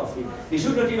everybody else. We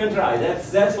should not even try.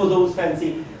 That's for those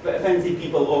fancy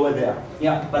people over there.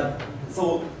 Yeah? But so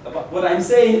what I'm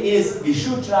saying is we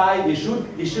should try, we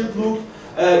should look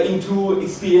into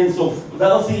experience of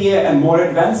wealthier and more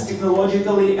advanced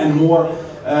technologically and more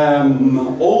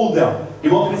older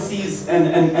democracies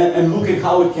and look at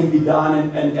how it can be done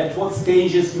and at what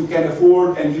stages you can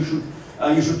afford, and you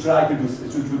should try to do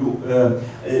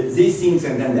these things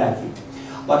and then that thing.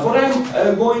 But what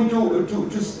I'm going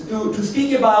to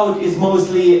speak about is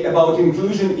mostly about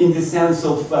inclusion in the sense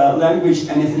of language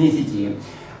and ethnicity.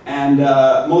 And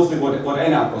mostly what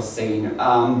Einat was saying.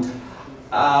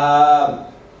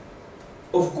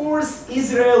 Of course,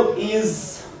 Israel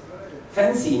is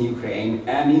fancy in Ukraine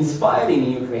and inspiring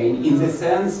in Ukraine in the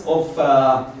sense of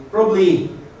probably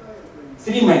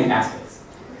three main aspects.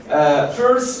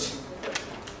 First,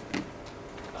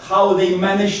 how they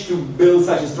managed to build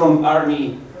such a strong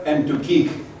army and to kick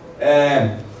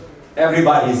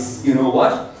everybody's, you know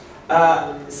what.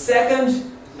 Second,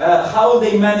 how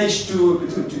they managed to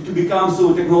become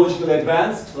so technologically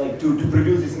advanced, like to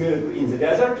produce this miracle in the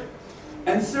desert.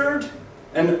 And third,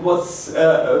 and what's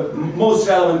most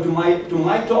relevant to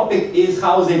my topic, is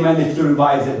how they managed to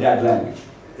revive the dead language.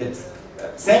 That's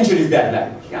centuries dead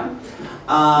language. Yeah?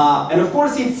 And of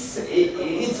course,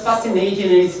 it's fascinating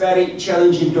and it's very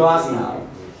challenging to us now.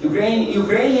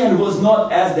 Ukrainian was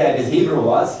not as dead as Hebrew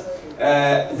was.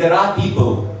 There are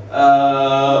people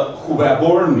who were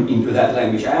born into that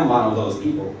language. I am one of those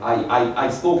people.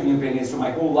 I've spoken Ukrainian through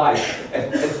my whole life.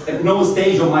 At no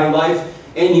stage of my life,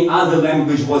 any other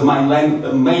language was my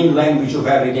main language of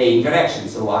everyday interaction.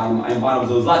 So I'm one of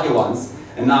those lucky ones.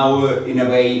 And now, in a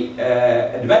way,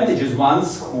 advantageous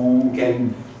ones who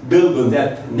can build on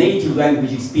that native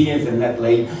language experience and that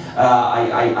way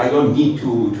I don't need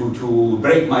to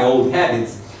break my old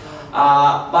habits.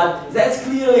 But that's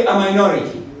clearly a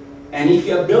minority. And if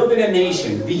you are building a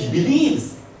nation which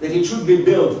believes that it should be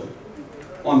built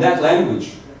on that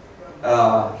language,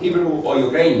 Hebrew or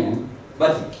Ukrainian,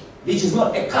 but which is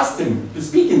not accustomed to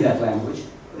speaking that language,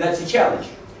 that's a challenge.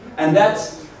 And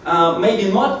that's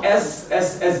maybe not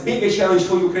as big a challenge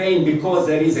for Ukraine, because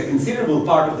there is a considerable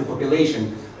part of the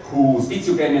population who speaks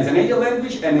Ukrainian as a native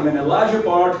language, and even a larger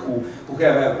part who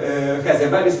has a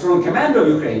very strong command of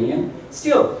Ukrainian.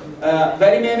 Still,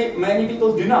 very many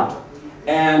people do not.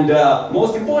 And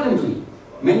most importantly,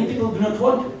 many people do not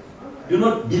want to, do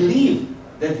not believe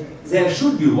that there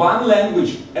should be one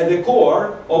language at the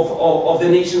core of the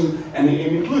nation and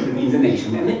inclusion in the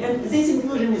nation. And this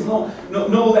inclusion is no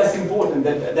less important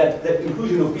than that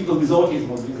inclusion of people with autism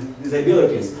or with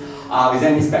disabilities, with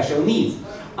any special needs.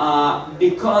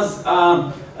 Because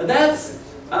that's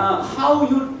how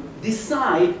you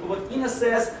decide, what Inna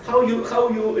says, how you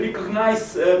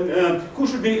recognize who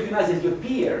should be recognized as your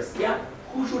peers, yeah?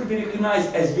 Who should be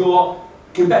recognized as your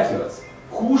compatriots,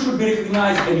 who should be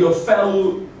recognized as your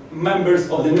fellow members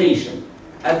of the nation.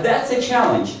 And that's a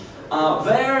challenge.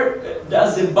 Where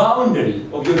does the boundary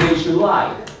of your nation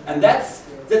lie? And that's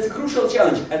a crucial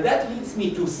challenge. And that leads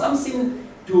me to something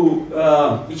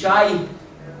which I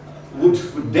would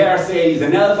dare say is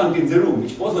an elephant in the room,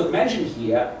 which was not mentioned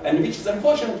here, and which is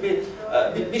unfortunately,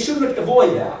 we should not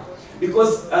avoid that.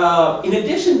 Because in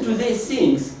addition to these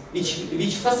things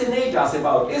which fascinate us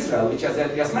about Israel, which as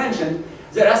I just mentioned,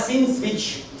 there are things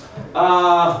which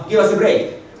give us a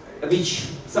break, which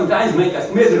sometimes make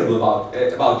us miserable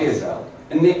about Israel.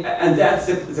 And that's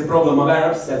the problem of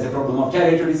Arabs, that's the problem of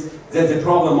territories, that's the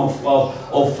problem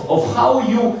of how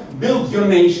you build your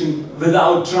nation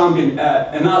without trumping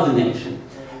another nation.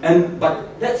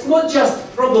 But that's not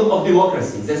just problem of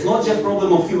democracy, that's not just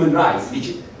problem of human rights,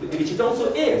 which it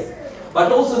also is, but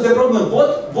also the problem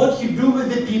of what you do with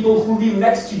the people who live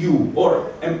next to you or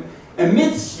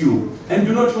amidst you and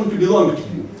do not want to belong to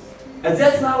you. And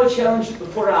that's now a challenge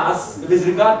for us with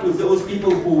regard to those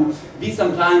people who we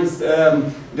sometimes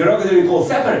derogatorily call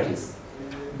separatists,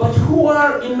 but who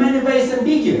are in many ways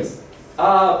ambiguous.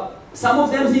 Some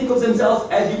of them think of themselves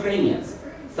as Ukrainians.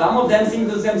 Some of them think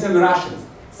of themselves as Russians.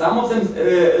 Some of them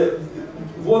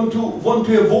want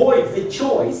to avoid the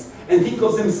choice and think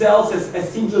of themselves as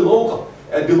simply local,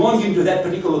 belonging to that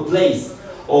particular place,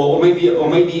 or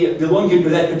maybe belonging to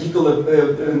that particular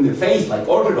faith, like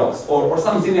Orthodox or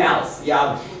something else.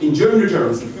 Yeah, in general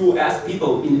terms, if you ask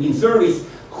people in service,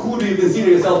 who do you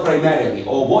consider yourself primarily,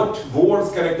 or what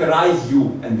words characterize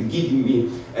you, and giving me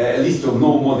a list of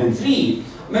no more than 3,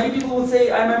 many people would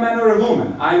say, I'm a man or a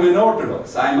woman, I'm an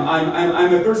Orthodox,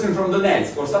 I'm a person from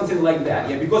Donetsk, or something like that.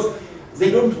 Yeah, because they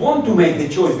don't want to make the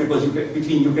choice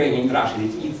between Ukrainian and Russian.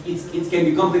 It can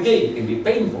be complicated, it can be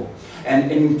painful, and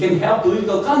it can have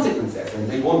political consequences, and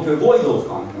they want to avoid those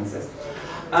consequences.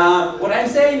 What I'm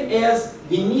saying is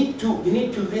we need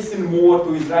to listen more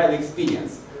to Israeli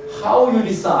experience. How you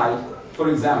decide, for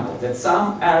example, that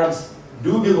some Arabs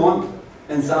do belong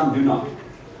and some do not.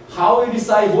 How you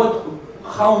decide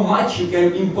how much you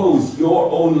can impose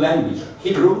your own language,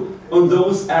 Hebrew, on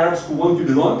those Arabs who want to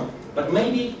belong, but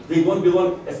maybe they won't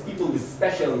belong as people with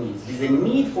special needs. There's a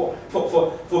need for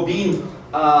being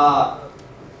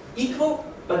equal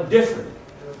but different.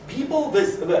 People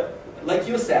with, like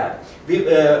you said,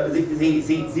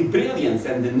 the brilliance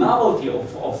and the novelty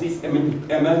of this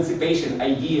emancipation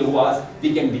idea was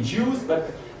we can be Jews,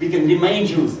 but we can remain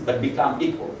Jews, but become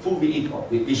equal, fully equal.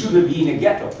 We shouldn't be in a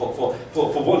ghetto for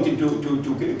wanting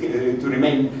to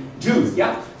remain Jews.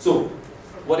 Yeah. So,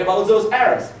 what about those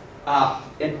Arabs?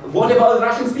 And what about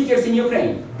Russian speakers in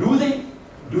Ukraine? Do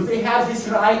they have this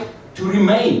right to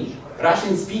remain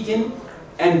Russian speaking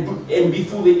and be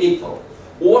fully equal?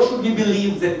 Or should we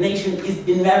believe that nation is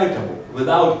inevitable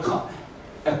without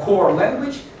a core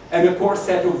language and a core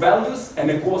set of values and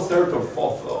a core set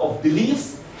of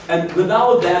beliefs, and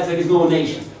without that there is no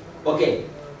nation? Okay,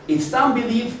 if some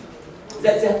believe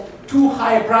that's a too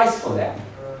high a price for them,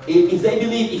 if they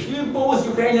believe if you impose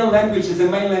Ukrainian language as the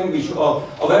main language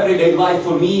of everyday life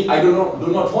for me, I do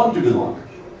not want to belong.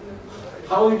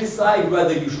 How you decide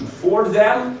whether you should force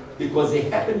them because they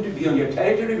happen to be on your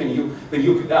territory when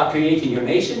you are creating your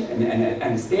nation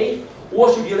and state,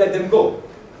 or should you let them go?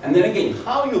 And then again,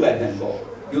 how you let them go?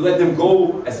 You let them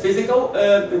go as physical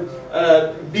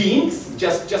beings,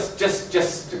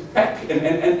 just pack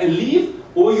and leave,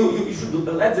 or you should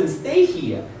let them stay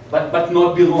here but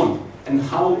not belong. And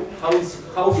how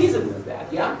feasible is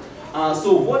that? Yeah.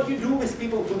 So what you do with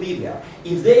people who live there,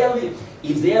 if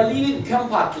they are living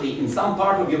compactly in some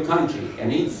part of your country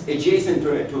and it's adjacent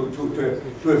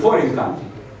to a foreign country,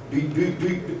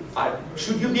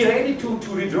 should you be ready to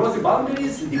redraw the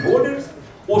boundaries, the borders?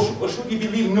 Or should you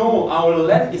believe, no, our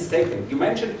land is sacred? You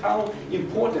mentioned how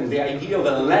important the idea of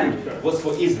a land was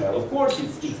for Israel. Of course,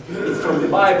 it's from the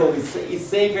Bible, it's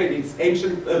sacred, it's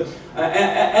ancient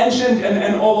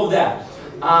and all of that.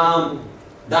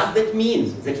 Does that mean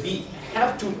that we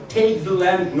have to take the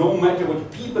land no matter what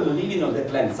people living on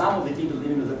that land, some of the people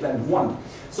living on that land want?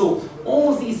 So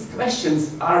all these questions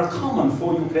are common for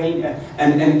Ukraine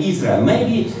and Israel.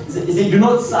 Maybe they do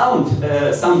not sound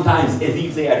sometimes as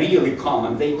if they are really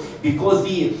common, because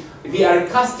we are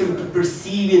accustomed to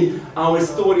perceiving our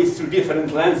stories through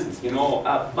different lenses, you know,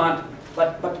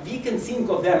 but we can think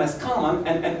of them as common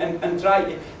and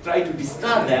try to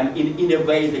discard them in a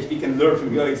way that we can learn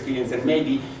from your experience, and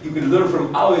maybe you can learn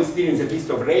from our experience at least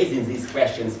of raising these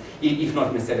questions, if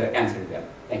not necessarily answering them.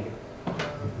 Thank you.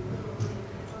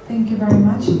 Thank you very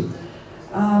much.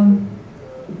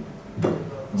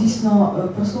 Дійсно,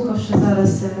 прослухавши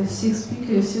зараз всіх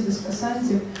спікерів, всіх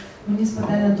дискусантів, мені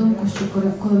спадає на думку, що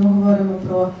коли ми говоримо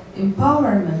про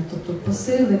empowerment, тобто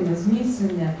посилення,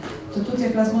 зміцнення, то тут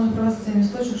якраз можна провести цей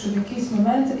місточок, що в якийсь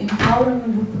момент empowerment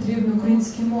був потрібен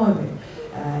українській мові.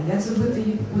 Як зробити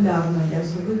її популярною, як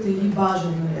зробити її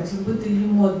бажаною, як зробити її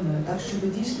модною, так,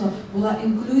 щоб дійсно була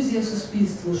інклюзія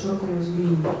суспільства у широкому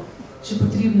розумінні. Чи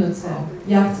потрібно це,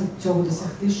 як цього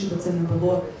досягти, щоб це не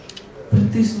було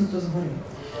притиснуто згори.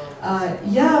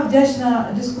 Я вдячна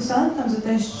дискусантам за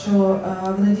те, що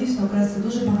вони дійсно окреслили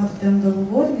дуже багато тем до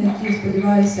обговорення, які,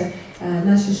 сподіваюся,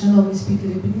 наші шановні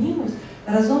спікери піднімуть.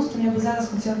 Разом з тим я би зараз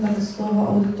хотіла дати слово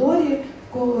аудиторії,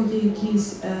 в кого є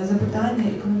якісь запитання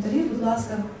і коментарі,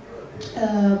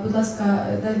 будь ласка,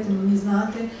 дайте мені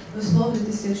знати,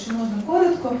 висловлюйтеся, якщо можна,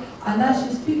 коротко, а наші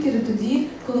спікери тоді,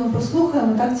 коли ми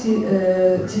послухаємо, так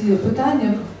ці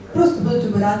питання, просто будуть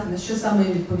обирати, на що саме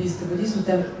їм відповісти, бо дійсно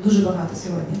тем дуже багато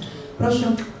сьогодні. Прошу,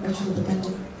 бачу запитання.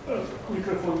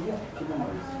 Мікрофон є? Чи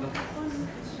немає?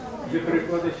 Для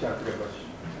перекладача треба.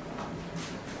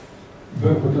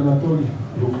 Беркут Анатолій,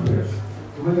 рух прес.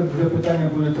 У мене запитання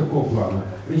буде такого плану.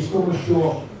 Річ в тому,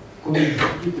 що коли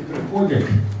діти приходять,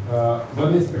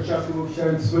 вони спочатку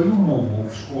вивчають свою мову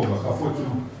в школах, а потім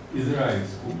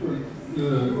ізраїльську,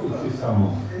 ту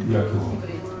саму, як його?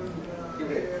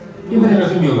 Не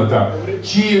розуміло, так.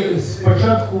 Чи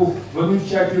спочатку вони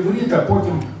вчать іврит, а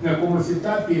потім на якомусь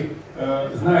етапі,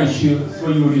 знаючи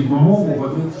свою рідну мову,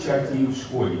 вони вчать її в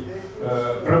школі.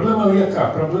 Проблема яка?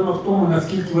 Проблема в тому,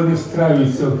 наскільки вони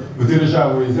встраюються в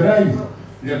державу Ізраїль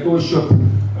для того, щоб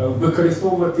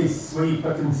використовувати свій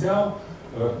потенціал,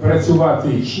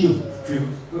 працювати чи в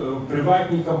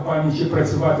приватній компанії, чи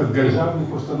працювати в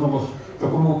державних установах в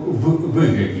такому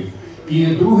вигляді. І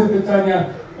друге питання,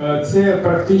 це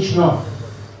практично,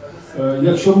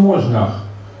 якщо можна,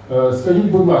 скажіть,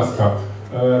 будь ласка,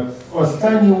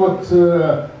 останні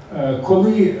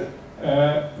коли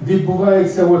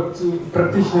відбувається,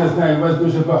 практично, я знаю, у вас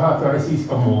дуже багато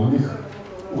російськомовних,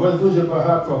 у вас дуже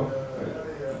багато,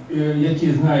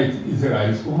 які знають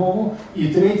ізраїльську мову, і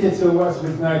третє, це у вас, ви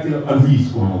знаєте,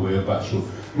 англійську мову, я бачу.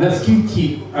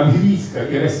 Наскільки англійська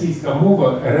і російська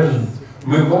мова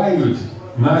розмивають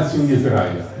націю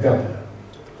Ізраїля? Дякую.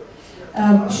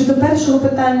 Щодо першого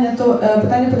питання, то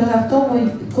питання полягає в тому,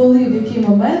 коли, в який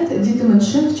момент діти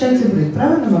меншин вчать іврит.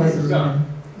 Правильно ми вас зрозуміли?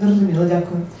 Зрозуміло,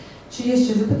 дякую. Чи є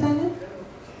ще запитання?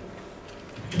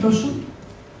 Прошу.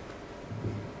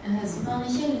 Світлана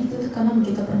Щель, Інститут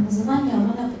економіки та прогнозування. У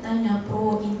мене питання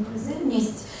про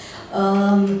інклюзивність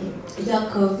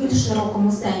як в більш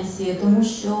широкому сенсі, тому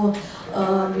що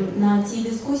на цій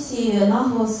дискусії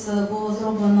наголос було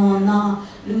зроблено на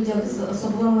людях з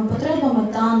особливими потребами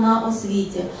та на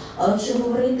освіті. Але якщо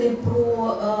говорити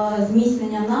про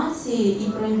зміцнення нації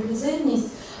і про інклюзивність,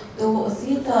 то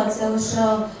освіта – це лише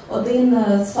один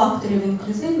з факторів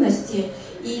інклюзивності.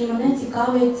 І мене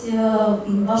цікавить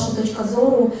ваша точка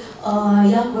зору,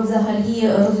 як ви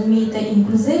взагалі розумієте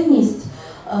інклюзивність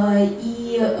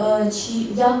і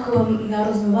як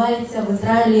розвивається в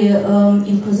Ізраїлі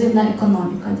інклюзивна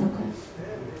економіка. Дякую.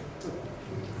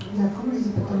 Дякую за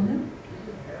запитання.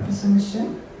 Просимо ще.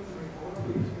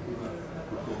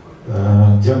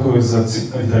 Дякую за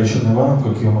Віталій Черниваненко,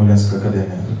 Києво-Могилянська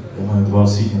академія. Я маю два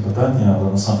освітні питання,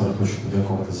 але насамперед хочу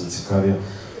подякувати за цікаві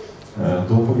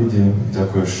доповіді.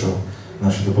 Дякую, що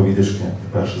наші доповідачки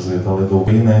вперше завітали до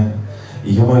України.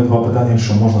 І я маю два питання,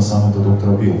 якщо можна, саме до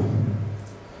доктора Вілфа.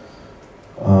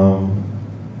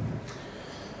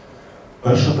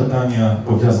 Перше питання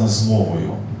пов'язане з мовою.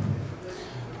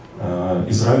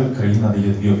 Ізраїль – країна, де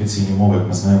є дві офіційні мови, як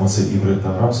ми знаємо, це іврит та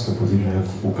арабська, подібно як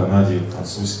у Канаді,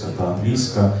 французька та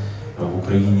англійська. В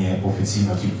Україні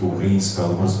офіційно тільки українська,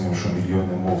 але ми розуміємо, що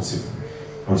мільйони мовців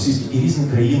російські. І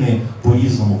різні країни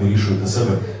по-різному вирішують для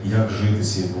себе, як жити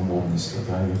з цією двомовністю,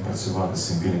 як працювати з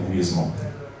цим білінгвізмом.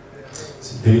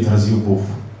 9 разів був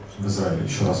в Ізраїлі,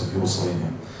 щоразу в Єрусалимі.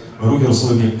 Беру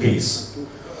Єрусалим як кейс.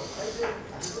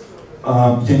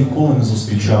 Я ніколи не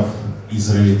зустрічав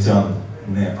ізраїльтян,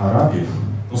 не арабів,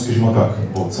 ну скажімо так,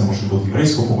 бо це може бути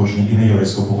єврейського походження і не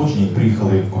єврейського походження, які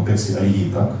приїхали в контексті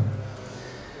алії, так?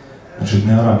 Значить,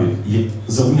 не арабів. Є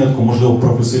за винятком, можливо,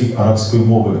 професорів арабської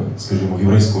мови, скажімо,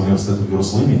 Єврейського університету в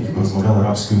Єрусалимі, які розмовляли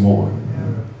арабською мовою.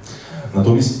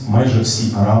 Натомість майже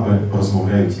всі араби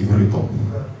розмовляють івритом.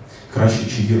 Краще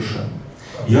чи гірше.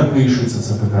 Як вирішується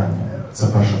це питання? Це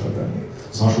перше питання.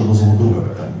 З вашого дозволу, друге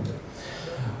питання.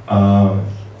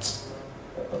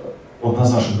 Одна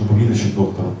з наших доповідачів,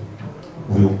 доктор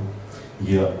Вілф,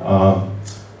 є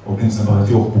одним з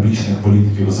небагатьох публічних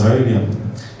політиків Ізраїлі,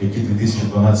 які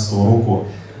 2012 року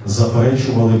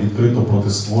заперечували відкрито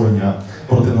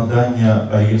проти надання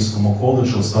Аріельському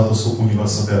коледжу статусу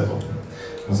університету.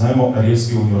 Ми знаємо,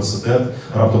 Аріельський університет,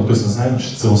 раптом хтось не знає,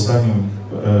 що це останній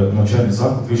навчальний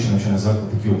заклад, вищий навчальний заклад,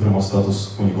 який отримав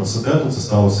статус університету. Це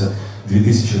сталося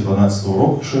 2012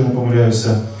 року, якщо я не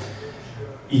помиляюся.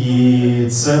 І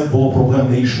це було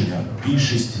проблемне рішення.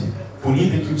 Більшість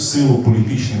політиків в силу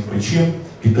політичних причин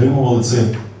підтримували це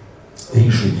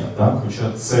рішення. Так?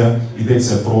 Хоча це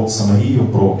йдеться про Самарію,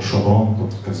 про Шаврон,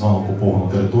 тобто так звану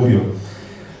окуповану територію.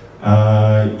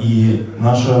 І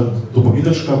наша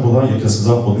доповідачка була, як я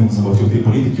сказав, одним з небагатьох тих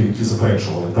політиків, які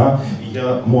заперечували. Так? І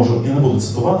я не буду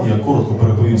цитувати, я коротко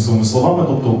переповім своїми словами.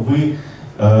 Тобто ви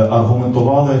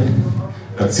аргументували,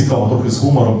 так цікаво, трохи з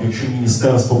гумором, якщо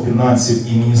Міністерство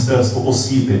фінансів і Міністерство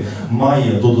освіти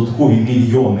має додаткові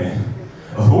мільйони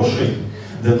грошей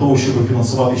для того, щоб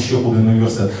фінансувати ще один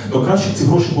університет, то краще ці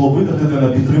гроші було витратити на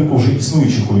підтримку вже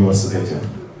існуючих університетів,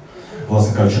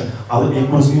 власне кажучи. Але, як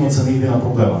ми розуміємо, це не єдина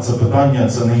проблема. Це питання,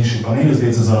 це на іншій панелі,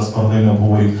 здається, зараз паралельно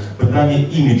обговорюють, питання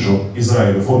іміджу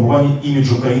Ізраїлю, формування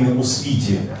іміджу країни у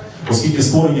світі. Оскільки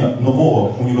створення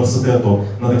нового університету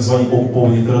на так званій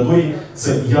окупованій території –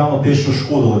 це явно те, що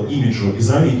шкодило іміджу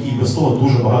Ізраїлю, який без того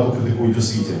дуже багато критикують у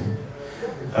світі.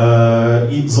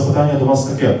 І запитання до вас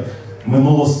таке.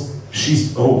 Минуло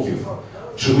 6 років.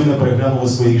 Чи ви не переглянули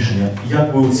своє рішення?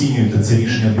 Як ви оцінюєте це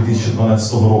рішення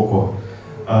 2012 року?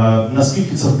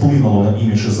 Наскільки це вплинуло на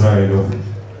імідж Ізраїлю?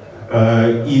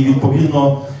 І,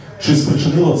 відповідно, чи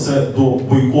спричинило це до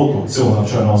бойкоту цього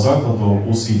навчального закладу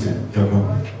у світі? Дякую.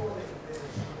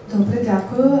 Добре,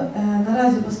 дякую.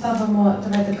 Наразі поставимо,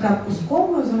 давайте крапку з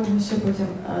комою, зробимо ще потім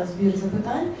збір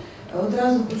запитань.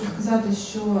 Одразу хочу сказати,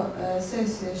 що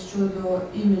сесія щодо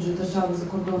іміджу держави за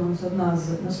кордоном – це одна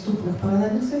з наступних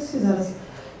паралельних сесій. Зараз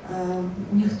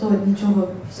ніхто нічого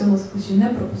в цьому скличі не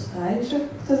пропускає, якщо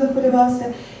хто захворювався.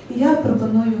 І я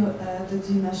пропоную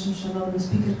тоді нашим шановним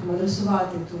спікеркам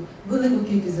адресувати ту велику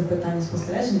кількість запитань і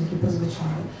спостережень, які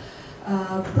прозвучали.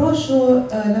 Прошу,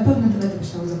 напевно, давайте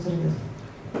почнемо з доктора Вілф.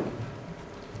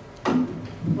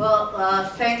 Well,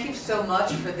 thank you so much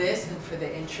for this and for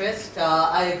the interest.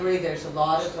 I agree there's a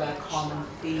lot of common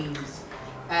themes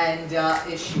and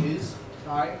issues.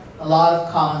 Sorry, a lot of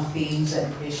common themes and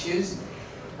issues.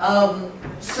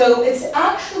 So it's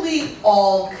actually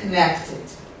all connected.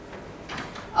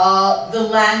 The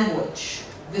language,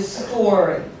 the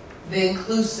story, the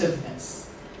inclusiveness.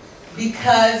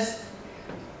 Because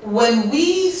when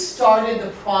we started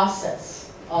the process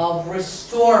of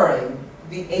restoring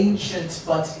the ancient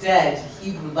but dead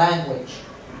Hebrew language,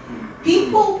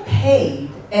 people paid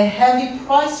a heavy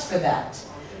price for that.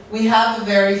 We have a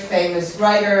very famous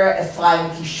writer, Ephraim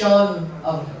Kishon,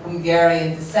 of Hungarian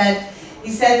descent.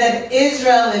 He said that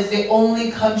Israel is the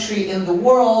only country in the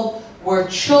world where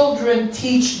children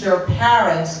teach their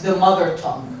parents the mother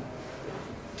tongue.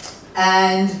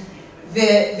 And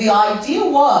the idea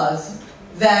was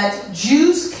that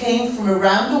Jews came from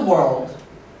around the world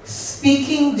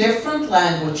speaking different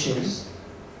languages,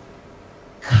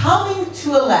 coming to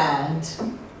a land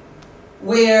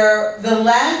where the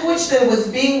language that was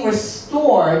being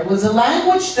restored was a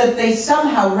language that they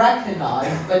somehow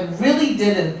recognized but really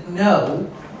didn't know.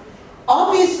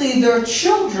 Obviously, their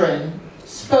children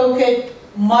spoke it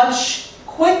much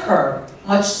quicker,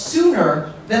 much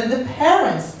sooner than the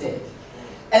parents did.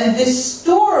 And the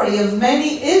story of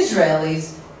many Israelis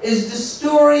is the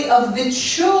story of the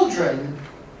children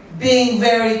being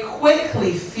very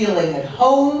quickly feeling at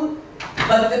home,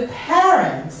 but the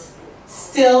parents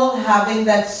still having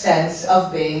that sense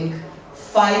of being,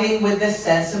 fighting with the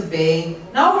sense of being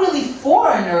not really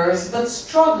foreigners, but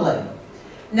struggling.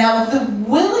 Now, the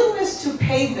willingness to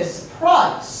pay this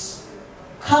price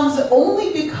comes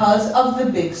only because of the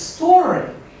big story.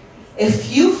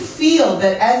 If you feel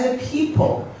that as a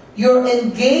people you're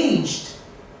engaged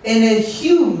in a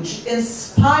huge,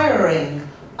 inspiring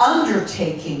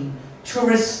undertaking to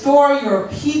restore your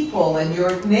people and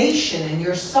your nation and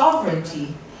your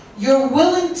sovereignty, you're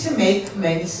willing to make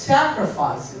many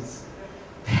sacrifices.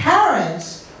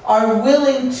 Parents are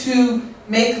willing to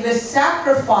make the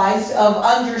sacrifice of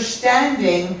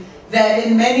understanding that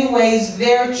in many ways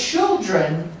their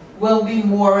children will be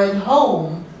more at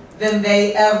home than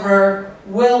they ever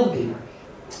will be.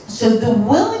 So the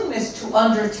willingness to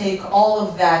undertake all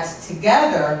of that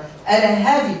together at a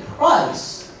heavy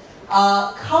price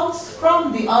comes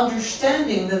from the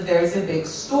understanding that there's a big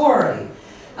story.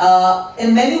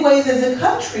 In many ways as a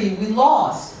country we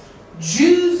lost.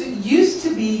 Jews used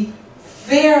to be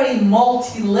very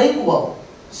multilingual.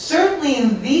 Certainly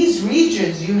in these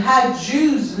regions you had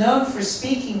Jews known for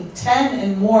speaking 10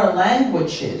 and more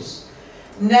languages.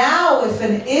 Now if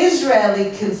an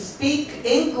Israeli can speak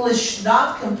English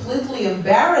not completely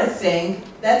embarrassing,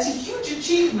 that's a huge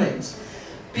achievement.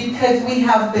 Because we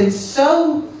have been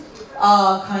so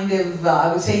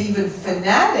I would say even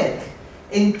fanatic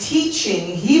in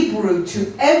teaching Hebrew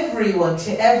to everyone,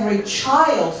 to every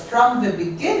child from the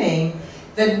beginning,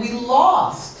 that we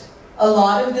lost a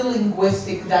lot of the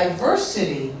linguistic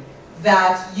diversity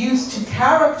that used to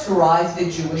characterize the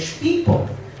Jewish people.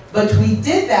 But we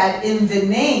did that in the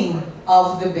name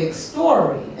of the big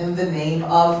story, in the name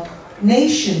of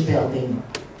nation building.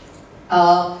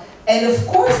 And of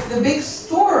course, the big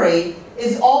story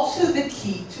is also the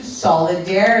key to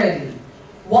solidarity.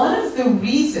 One of the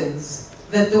reasons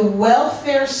that the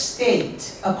welfare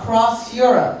state across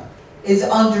Europe is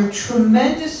under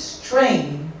tremendous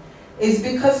strain is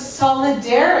because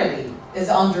solidarity is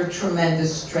under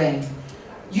tremendous strain.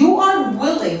 You are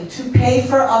willing to pay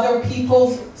for other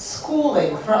people's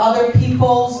schooling, for other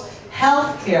people's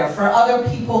health care, for other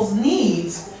people's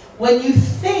needs when you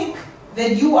think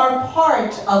that you are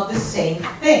part of the same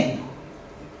thing.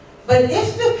 But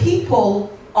if the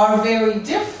people are very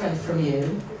different from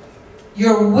you,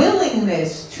 your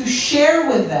willingness to share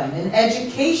with them in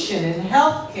education, in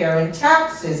healthcare, in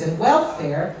taxes, and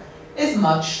welfare is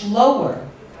much lower.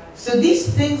 So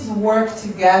these things work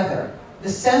together. The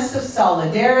sense of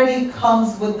solidarity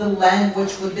comes with the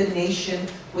language, with the nation,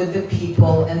 with the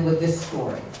people, and with the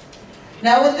story.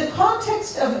 Now, in the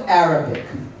context of Arabic,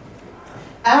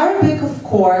 of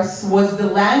course, was the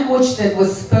language that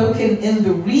was spoken in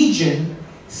the region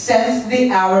since the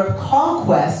Arab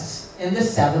conquests in the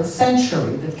 7th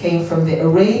century that came from the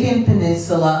Arabian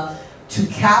Peninsula to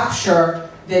capture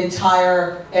the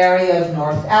entire area of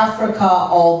North Africa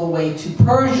all the way to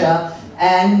Persia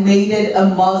and made it a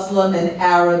Muslim and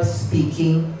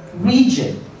Arab-speaking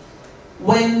region.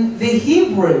 When the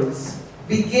Hebrews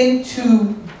begin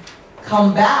to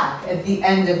come back at the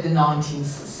end of the 19th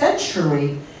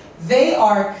century, they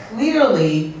are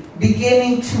clearly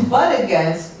beginning to butt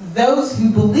against those who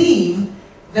believe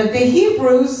that the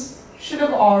Hebrews should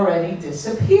have already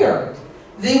disappeared.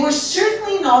 They were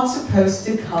certainly not supposed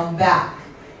to come back,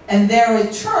 and their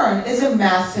return is a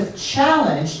massive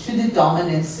challenge to the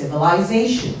dominant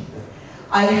civilization.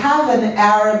 I have an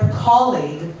Arab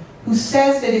colleague who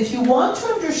says that if you want to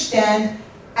understand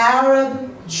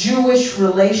Arab-Jewish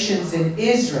relations in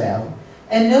Israel,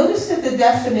 and notice that the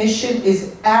definition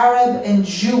is Arab and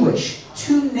Jewish,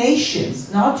 two nations,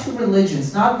 not two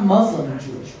religions, not Muslim and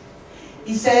Jewish.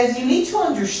 He says you need to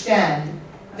understand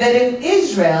that in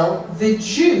Israel, the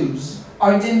Jews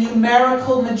are the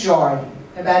numerical majority,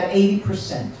 about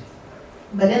 80%.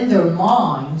 But in their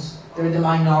minds, they're the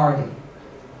minority.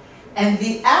 And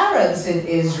the Arabs in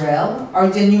Israel are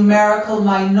the numerical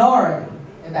minority,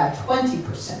 about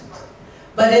 20%.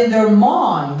 But in their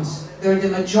minds, they're the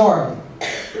majority.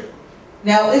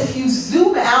 Now, if you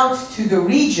zoom out to the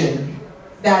region,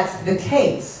 that's the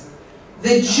case.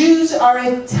 The Jews are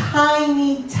a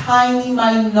tiny, tiny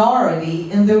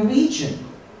minority in the region.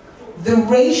 The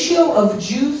ratio of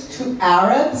Jews to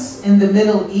Arabs in the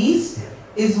Middle East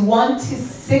is 1 to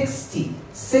 60,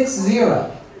 60.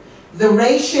 The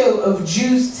ratio of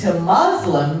Jews to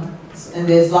Muslims in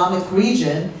the Islamic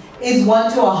region is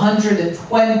 1 to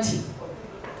 120.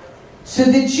 So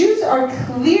the Jews are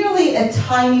clearly a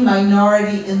tiny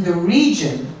minority in the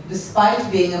region,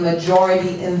 despite being a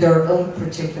majority in their own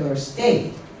particular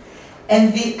state.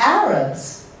 And the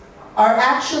Arabs are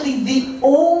actually the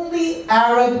only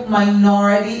Arab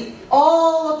minority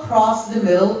all across the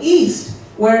Middle East,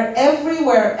 where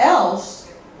everywhere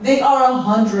else they are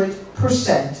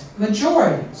 100%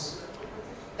 majorities.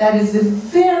 That is a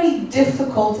very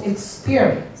difficult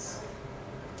experience.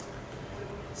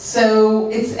 So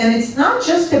it's not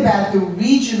just about the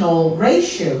regional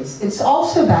ratios, it's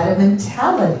also about a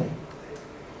mentality.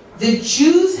 The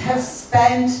Jews have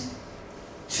spent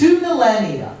 2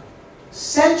 millennia,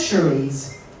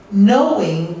 centuries,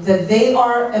 knowing that they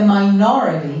are a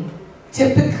minority,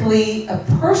 typically a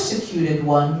persecuted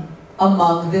one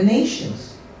among the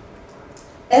nations.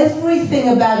 Everything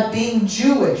about being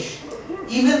Jewish,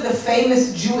 even the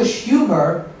famous Jewish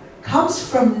humor, comes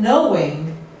from knowing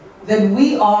that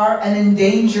we are an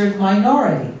endangered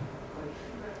minority.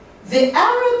 The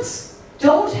Arabs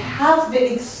don't have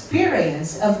the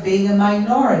experience of being a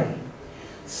minority.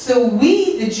 So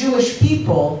we, the Jewish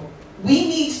people, we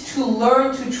need to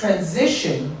learn to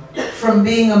transition from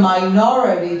being a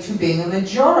minority to being a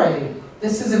majority.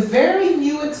 This is a very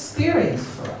new experience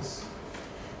for us.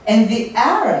 And the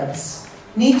Arabs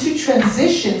need to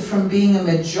transition from being a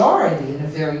majority, and a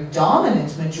very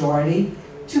dominant majority,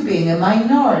 to being a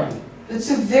minority. It's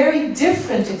a very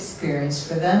different experience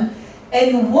for them,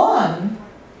 and one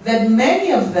that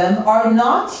many of them are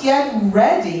not yet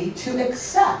ready to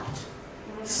accept.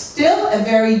 Still, a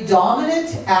very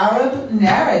dominant Arab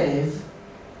narrative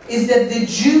is that the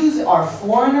Jews are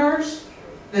foreigners,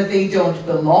 that they don't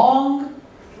belong,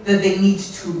 that they need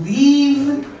to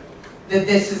leave, that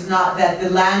this is not, that the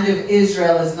land of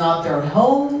Israel is not their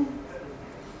home.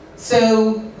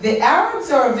 So the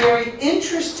Arabs are a very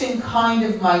interesting kind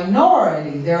of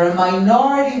minority. They're a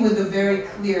minority with a very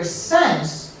clear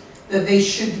sense that they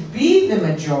should be the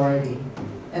majority,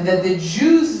 and that the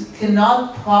Jews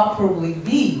cannot properly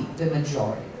be the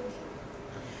majority.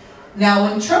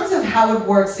 Now, in terms of how it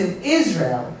works in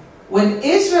Israel, when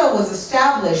Israel was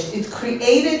established, it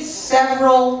created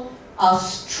several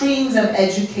streams of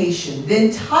education. The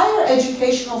entire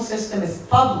educational system is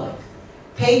public,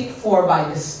 paid for by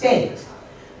the state.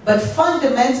 But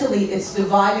fundamentally, it's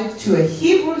divided to a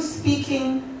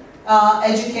Hebrew-speaking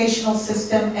educational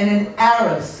system and an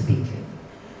Arab-speaking.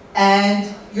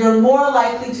 And you're more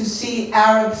likely to see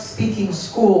Arab-speaking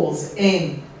schools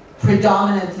in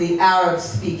predominantly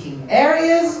Arab-speaking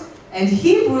areas, and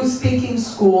Hebrew-speaking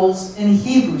schools in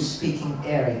Hebrew-speaking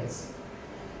areas.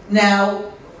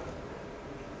 Now,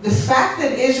 the fact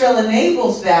that Israel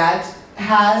enables that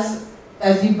has,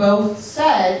 as you both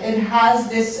said, it has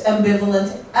this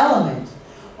ambivalent element.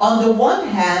 On the one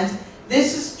hand,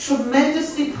 this is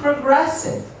tremendously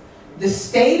progressive. The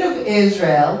state of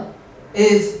Israel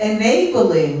is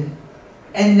enabling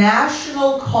a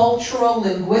national, cultural,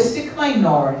 linguistic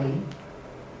minority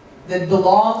that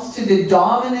belongs to the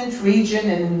dominant region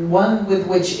and one with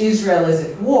which Israel is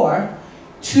at war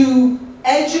to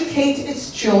educate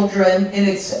its children in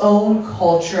its own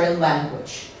culture and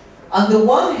language. On the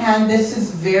one hand, this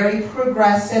is very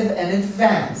progressive and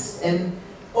advanced and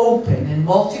open and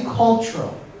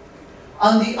multicultural.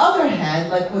 On the other hand,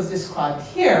 like was described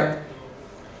here,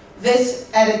 this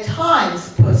at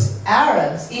times puts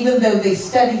Arabs, even though they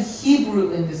study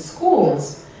Hebrew in the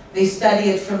schools, they study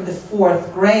it from the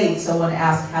 4th grade. Someone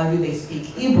asked, how do they speak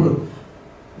Hebrew?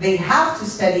 They have to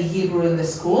study Hebrew in the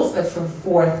schools, but from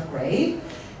 4th grade.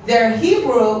 Their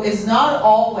Hebrew is not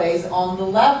always on the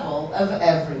level of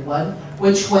everyone,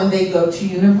 which when they go to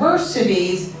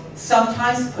universities,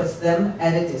 sometimes puts them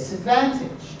at a disadvantage.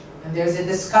 And there's a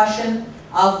discussion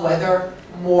of whether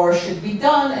more should be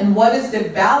done, and what is the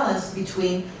balance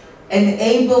between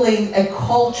enabling a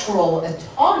cultural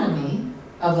autonomy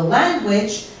of a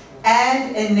language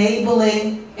and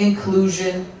enabling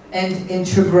inclusion and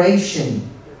integration.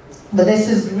 But this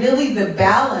is really the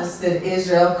balance that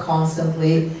Israel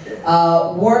constantly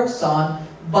works on.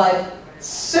 But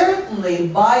certainly,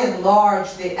 by and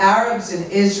large, the Arabs in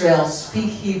Israel speak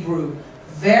Hebrew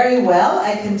very well.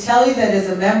 I can tell you that as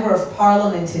a member of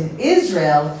parliament in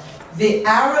Israel, the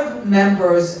Arab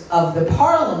members of the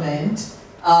parliament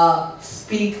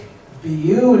speak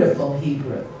beautiful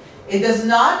Hebrew. It does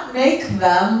not make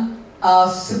them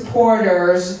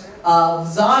supporters of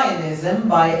Zionism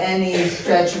by any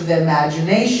stretch of the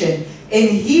imagination. In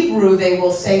Hebrew, they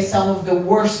will say some of the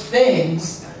worst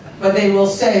things, but they will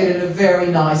say it in a very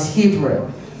nice Hebrew.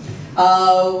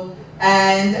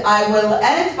 And I will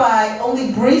end by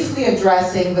only briefly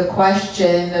addressing the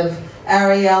question of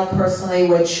Ariel personally,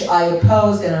 which I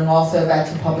opposed, and I'm also about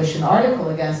to publish an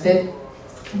article against it.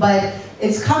 But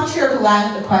it's come to your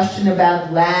land, the question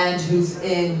about land, who's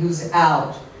in, who's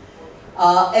out.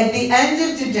 At the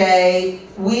end of the day,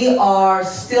 we are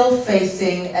still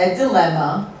facing a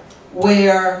dilemma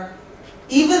where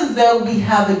even though we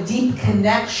have a deep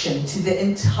connection to the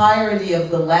entirety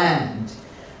of the land,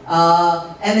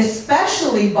 and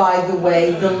especially, by the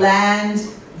way, the land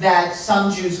that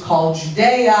some Jews call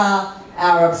Judea,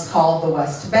 Arabs call the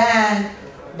West Bank,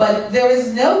 But there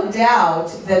is no doubt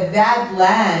that that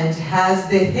land has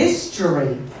the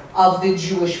history of the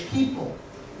Jewish people.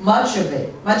 Much of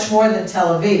it, much more than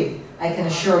Tel Aviv, I can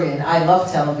assure you, and I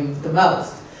love Tel Aviv the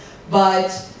most.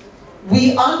 But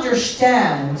we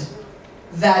understand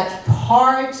that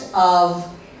part of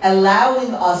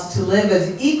allowing us to live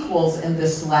as equals in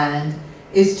this land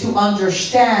is to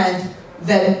understand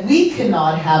that we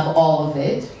cannot have all of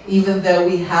it, even though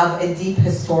we have a deep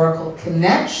historical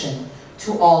connection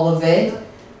to all of it.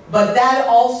 But that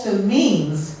also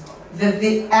means that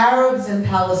the Arabs and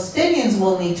Palestinians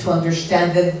will need to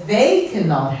understand that they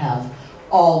cannot have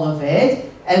all of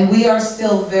it, and we are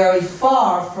still very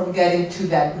far from getting to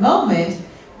that moment,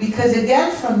 because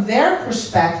again, from their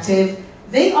perspective,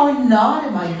 they are not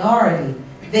a minority.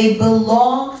 They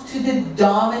belong to the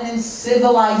dominant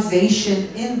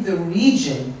civilization in the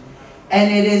region.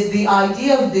 And it is the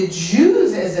idea of the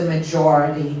Jews as a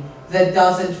majority that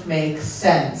doesn't make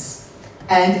sense.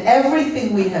 And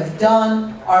everything we have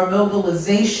done, our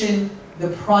mobilization, the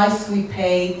price we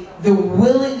pay, the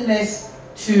willingness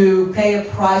to pay a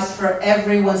price for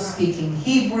everyone speaking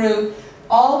Hebrew,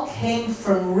 all came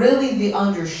from really the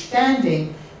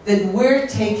understanding that we're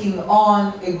taking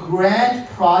on a grand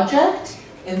project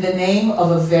in the name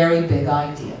of a very big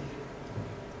idea.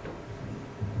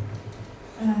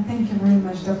 Thank you very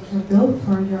much, Dr. Bill,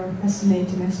 for your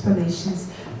fascinating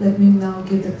explanations. Let me now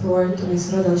give the floor to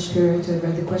Ms. Rodal-Špiler to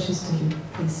address the questions to you,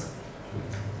 please.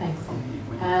 Thanks.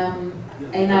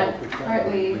 Einat,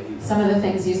 partly some of the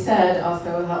things you said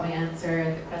also will help me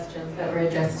answer the questions that were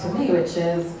addressed to me, which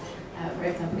is, for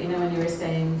example, when you were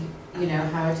saying,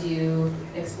 how do you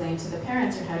explain to the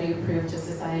parents, or how do you prove to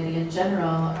society in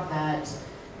general that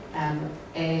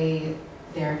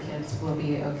their kids will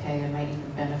be okay and might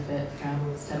even benefit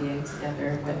from studying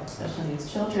together with special needs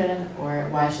children, or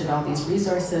why should all these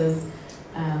resources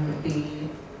be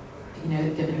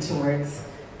given towards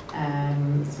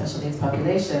special needs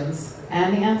populations?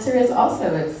 And the answer is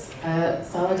also it's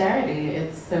solidarity,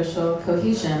 it's social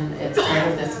cohesion, it's part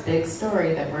of this big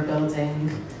story that we're building,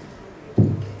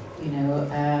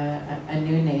 a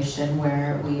new nation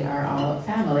where we are all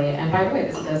family. And by the way,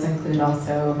 this does include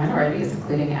also minorities,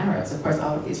 including Arabs. Of course,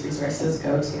 all of these resources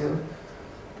go to,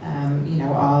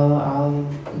 all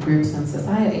groups in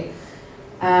society.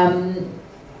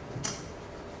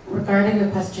 Regarding the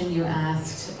question you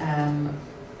asked, and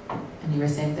you were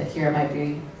saying that here might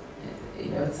be,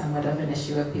 it's somewhat of an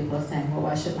issue of people saying, well,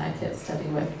 why should my kids study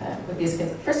with these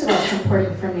kids? First of all, it's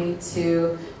important for me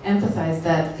to emphasize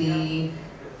that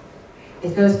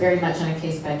it goes very much on a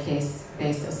case-by-case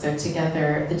basis. So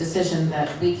together, the decision that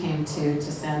we came to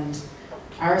send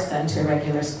our son to a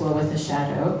regular school with a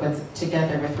shadow was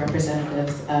together with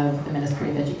representatives of the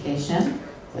Ministry of Education,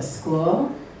 the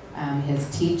school, his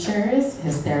teachers,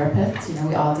 his therapists.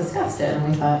 We all discussed it, and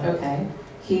we thought, okay,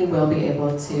 he will be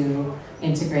able to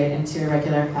integrate into a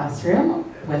regular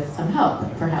classroom with some help.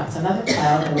 Perhaps another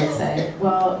child, I would say,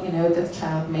 well, this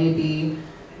child may be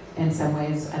in some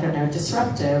ways,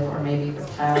 disruptive, or maybe the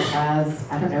child has,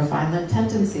 violent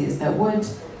tendencies that would,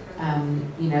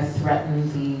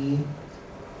 threaten the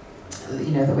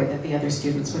way that the other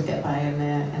students would get by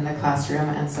in the classroom.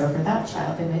 And so for that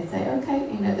child, they may say, okay,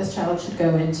 this child should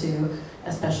go into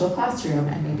a special classroom,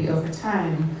 and maybe over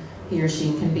time, he or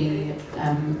she can be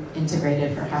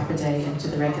integrated for half a day into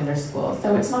the regular school.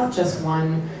 So it's not just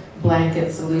one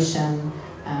blanket solution,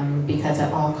 because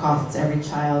at all costs, every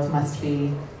child must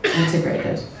be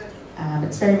integrated.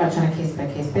 It's very much on a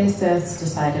case-by-case basis,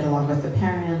 decided along with the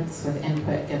parents, with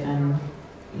input given,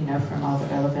 from all the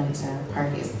relevant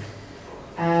parties.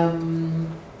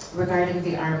 Regarding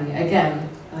the army, again,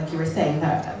 like you were saying,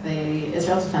 that the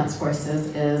Israel Defense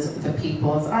Forces is the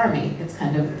people's army. It's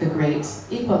kind of the great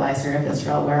equalizer of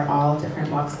Israel, where all different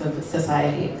walks of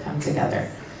society come together.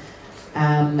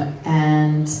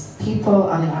 And people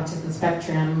on the autism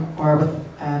spectrum, or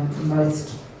with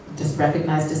most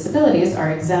recognized disabilities,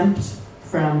 are exempt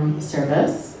from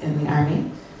service in the army,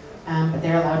 but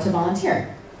they're allowed to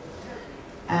volunteer.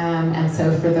 And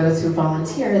so for those who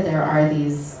volunteer, there are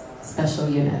these special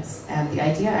units. And the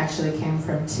idea actually came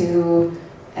from two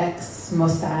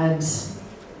ex-Mossad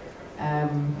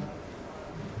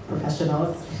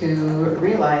professionals who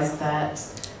realized that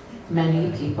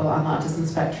many people on the autism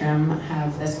spectrum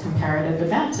have this comparative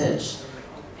advantage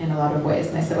in a lot of ways.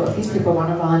 And they said, well, if these people want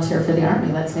to volunteer for the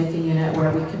army, let's make a unit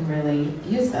where we can really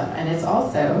use them. And it's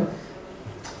also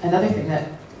another thing that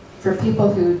for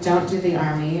people who don't do the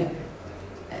army,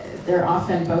 they're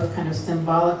often both kind of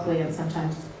symbolically and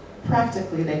sometimes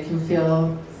practically, they can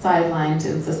feel sidelined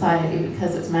in society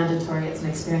because it's mandatory, it's an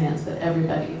experience that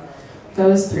everybody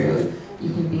goes through. you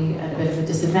can be at a bit of a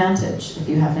disadvantage if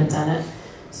you haven't done it.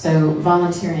 So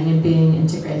volunteering and being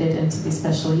integrated into these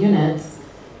special units,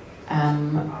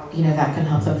 that can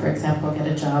help them, for example, get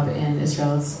a job in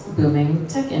Israel's booming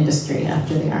tech industry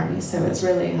after the army. So it's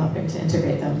really helping to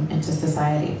integrate them into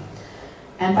society.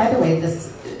 And by the way,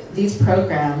 these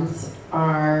programs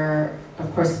are,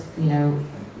 of course,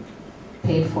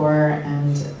 paid for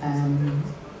and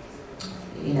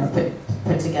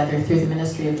put together through the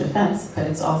Ministry of Defense, but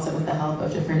it's also with the help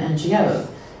of different NGOs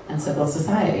and civil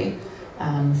society.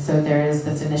 So there is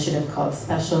this initiative called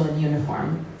Special in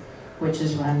Uniform, which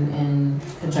is run in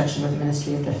conjunction with the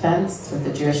Ministry of Defense, with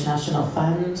the Jewish National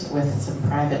Fund, with some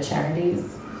private charities.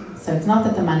 So it's not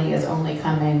that the money is only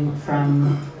coming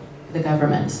from the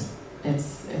government.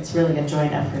 It's really a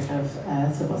joint effort of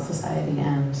civil society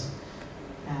and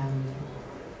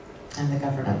the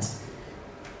government.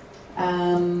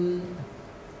 And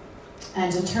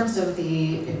in terms of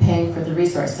the paying for the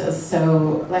resources,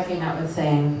 so like Einat was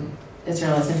saying,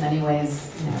 Israel is in many ways,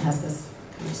 has this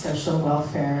kind of social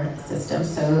welfare system.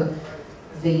 So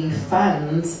the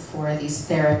funds for these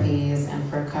therapies and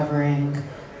for covering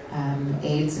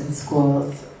AIDS in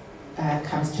schools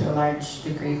comes to a large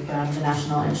degree from the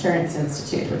National Insurance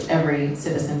Institute, which every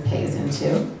citizen pays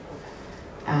into.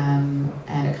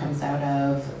 And it comes out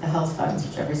of the health funds,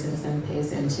 which every citizen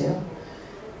pays into.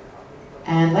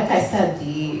 And like I said,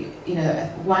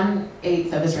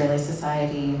 1/8 of Israeli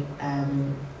society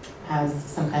has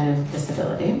some kind of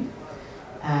disability.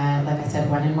 Like I said,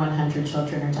 1 in 100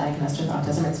 children are diagnosed with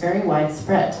autism. It's very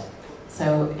widespread. So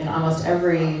in almost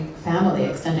every family,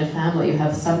 extended family, you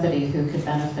have somebody who could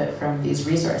benefit from these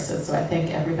resources. So I think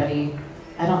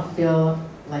I don't feel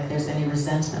like there's any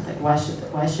resentment, like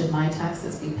why should my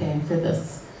taxes be paying for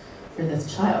this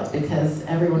child? Because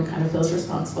everyone kind of feels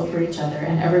responsible for each other,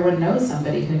 and everyone knows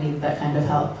somebody who needs that kind of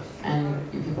help. And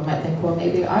people might think, well,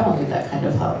 maybe I will need that kind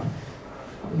of help.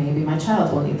 Maybe my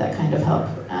child will need that kind of help.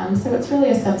 So it's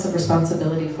really a sense of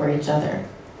responsibility for each other.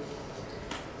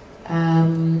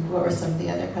 What were some of the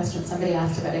other questions? Somebody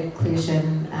asked about inclusion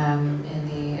in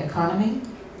the economy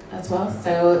as well.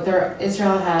 So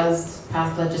Israel has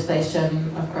passed legislation,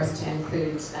 of course, to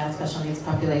include special needs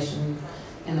population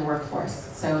in the workforce.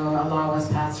 So a law was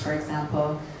passed, for example,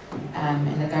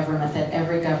 in the government that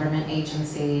every government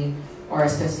agency or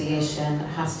association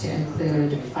has to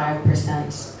include 5%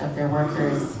 of their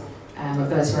workers, of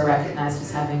those who are recognized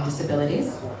as having disabilities.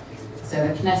 So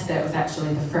the Knesset was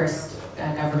actually the first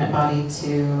government body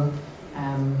to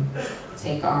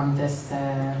take on this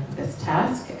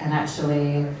task, and actually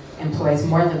employs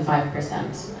more than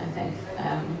 5%, I think,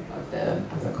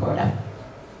 of the quota.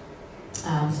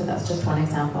 So that's just one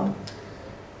example.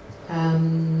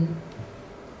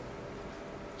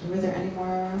 Were there any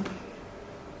more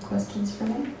questions for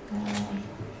me?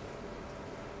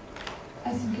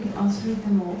 I think you answered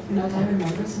them all from what I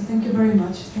remember, so thank you very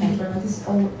much. Thank you very much. This is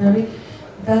all very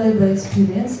valuable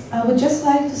experience. I would just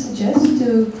like to suggest to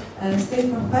stay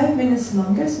for 5 minutes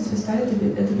longer, since we started a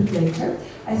bit later.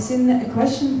 I've seen a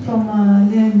question from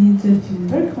Ейнат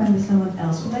Вілф. Maybe someone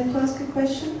else would like to ask a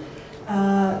question.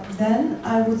 Then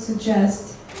I would suggest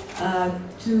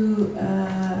to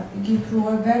give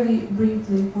floor very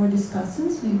briefly for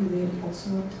discussants. Maybe they also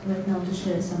want right now to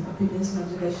share some opinions and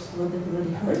observations of what they've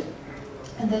already heard,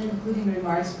 and then concluding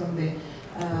remarks from the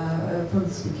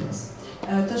speakers.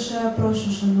 Тож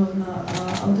прошу, шановна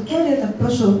аудиторія, так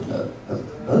прошу,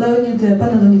 пане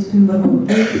Леонід Фінбергу,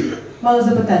 ви мали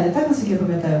запитання, так, наскільки я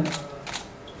пам'ятаю?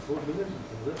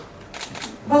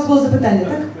 У вас було запитання,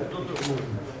 так?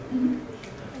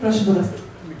 Прошу, будь ласка.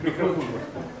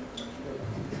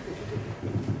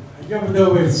 Я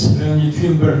видавець Леонід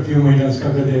Фінберг, Києво-Могилянська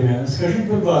академія. Скажіть,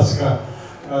 будь ласка,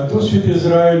 досвід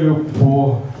Ізраїлю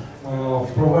по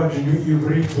впровадженню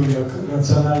івриту як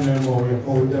національної мови, як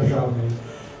мови державної.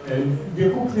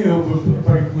 Яку книгу ви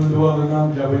порекомендували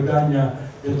нам для видання,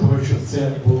 для того, щоб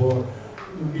це було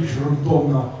більш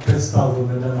ґрунтовно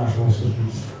представлене для нашого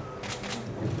суспільства?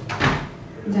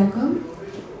 Дякую.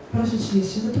 Прошу, чи є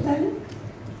ще запитання?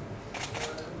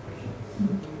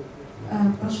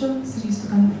 Прошу, Сергій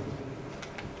Стуканов.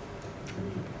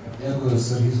 Дякую,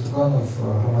 Сергій Стуканов,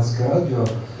 Громадське радіо.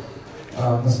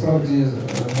 Насправді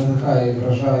надихає і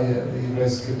вражає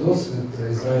єврейський досвід,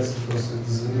 ізраїльський досвід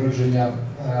з відродження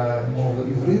мови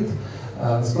іврит.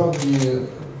 Насправді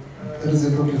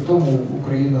 30 років тому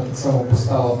Україна так само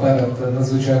постала перед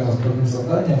надзвичайно складним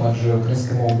завданням, адже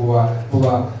українська мова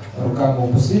була роками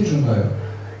упослідженою.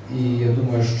 І я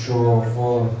думаю, що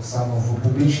саме в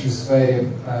публічній сфері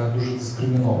дуже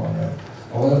дискримінованою.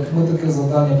 Але ми таке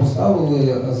завдання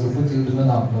поставили зробити її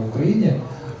домінантною в Україні.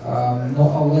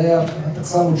 Ну, але так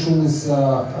само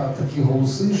чулися такі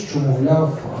голоси, що,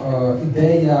 мовляв,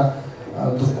 ідея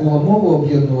довкола мови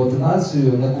об'єднувати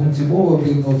націю, на ґрунті мови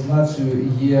об'єднувати націю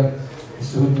є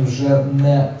сьогодні вже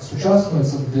не сучасною.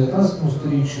 Це в 19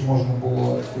 сторіччі можна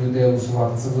було таку ідею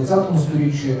висувати, це в 20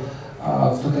 сторіччі.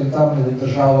 В тоталітарних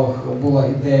державах була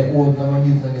ідея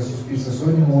одноманітнення суспільства.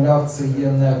 Сьогодні, мовляв, це є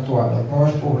не актуально. На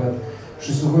ваш погляд,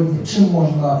 що сьогодні чим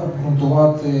можна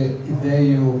обґрунтувати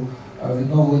ідею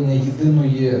відновлення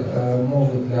єдиної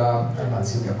мови для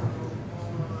нації? Дякую.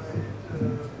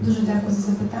 Дуже дякую за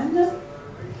запитання.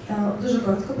 Дуже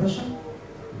коротко, прошу.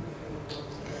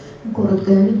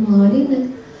 Коротко, я Людмила Лівник.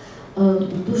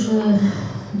 Дуже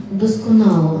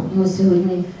досконало ми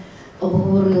сьогодні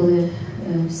обговорили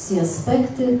всі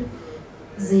аспекти,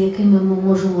 за якими ми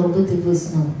можемо робити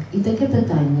висновок. І таке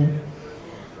питання.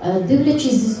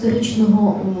 Дивлячись з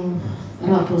історичного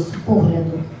ракурсу,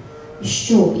 погляду,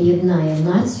 що єднає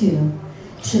націю,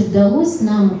 чи вдалося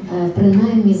нам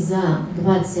принаймні за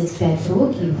 25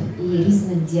 років і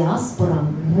різним діаспорам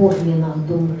в обмінах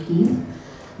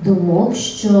думок,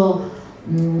 що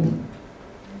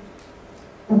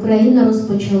Україна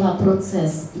розпочала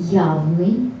процес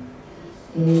явний,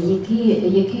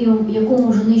 якому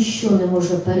вже ніщо не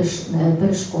може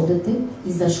перешкодити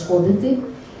і зашкодити,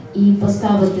 і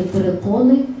поставити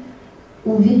перепони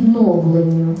у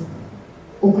відновленню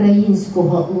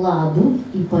українського ладу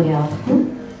і порядку,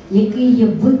 який є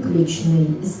виключний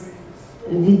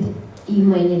від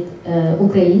імені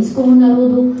українського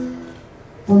народу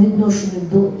по відношенню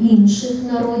до інших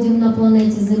народів на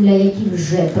планеті Земля, які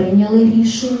вже прийняли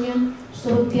рішення в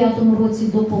 45-му році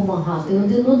допомагати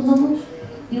один одному.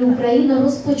 І Україна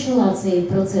розпочала цей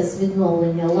процес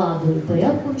відновлення ладу і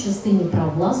порядку в частині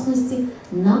прав власності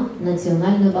на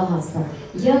національне багатство.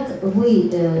 Як ви,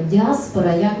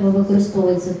 діаспора, як ви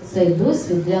використовуєте цей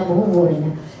досвід для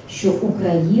обговорення, що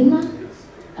Україна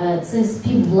 – це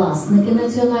співвласники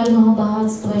національного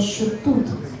багатства, що тут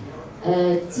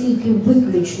тільки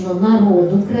виключно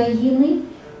народ України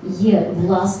є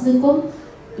власником,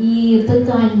 і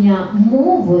питання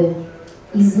мови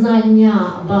і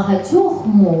знання багатьох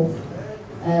мов,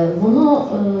 воно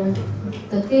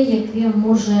таке, яке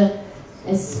може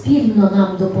спільно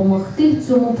нам допомогти в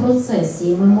цьому процесі.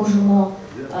 І ми можемо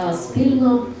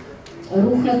спільно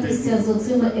рухатися з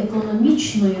оцими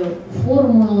економічною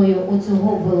формулою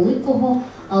оцього великого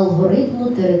алгоритму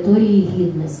території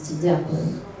гідності. Дякую.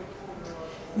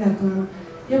 Дякую.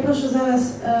 Я прошу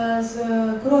зараз з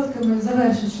короткими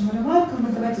завершуючими ремарками,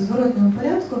 давайте в зворотньому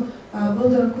порядку,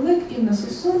 Володимир Кулик, Інна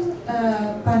Совсун,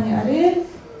 пані Аріель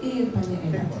і пані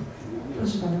Ейнат.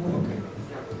 Прошу, пане Володимир.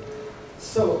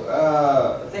 So,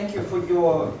 thank you for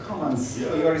your comments,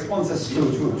 your responses to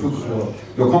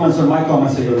your comments on my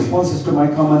comments and your responses to my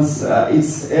comments.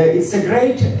 It's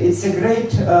a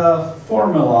great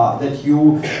formula that you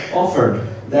offered.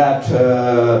 That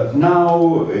now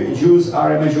Jews are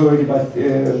a majority, but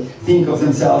think of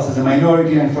themselves as a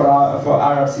minority, and for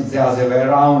Arabs it's the other way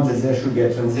around, that there should be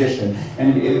a transition. And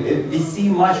we see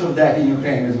much of that in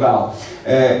Ukraine as well.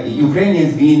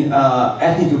 Ukrainians being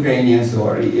ethnic Ukrainians, or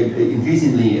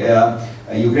increasingly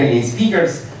Ukrainian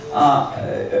speakers,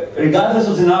 regardless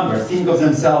of the numbers, think of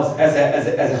themselves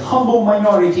as a humble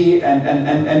minority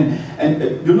and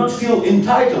do not feel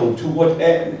entitled to what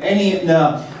any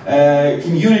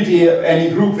community, any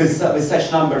group with such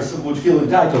numbers would feel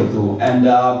entitled to. And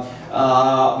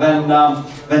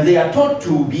when they are taught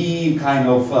to be kind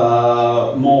of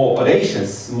more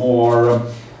audacious, more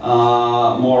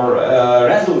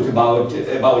resolute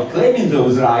about claiming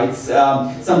those rights,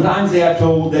 sometimes they are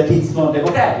told that it's not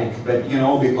democratic, but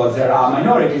because there are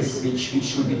minorities which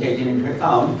should be taken into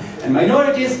account, and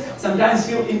minorities sometimes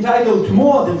feel entitled to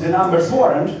more than the numbers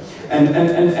warrant.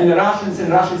 And Russians and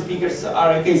Russian speakers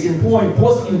are a case in point.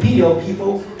 Post-imperial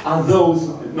people are those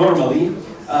normally.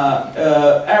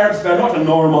 Arabs were not a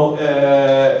normal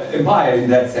empire in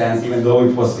that sense, even though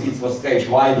it was staged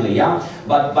widely. Yeah,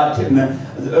 but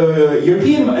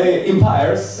European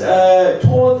empires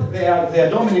taught their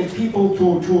dominant people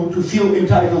to feel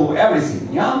entitled to everything.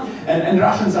 Yeah, and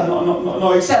Russians are no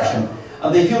exception.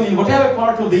 They feel in whatever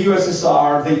part of the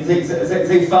USSR,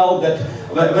 they felt that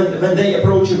when they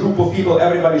approach a group of people,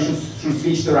 everybody should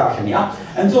switch to Russian, yeah?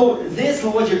 And so this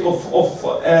logic of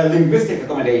linguistic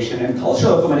accommodation and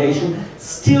cultural accommodation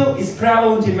still is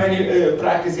prevalent in many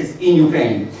practices in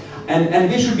Ukraine. And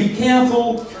we should be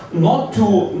careful not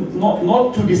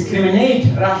to discriminate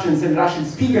Russians and Russian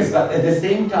speakers, but at the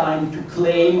same time to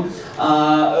claim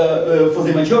for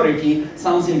the majority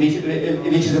something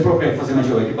which is appropriate for the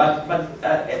majority. But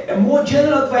a more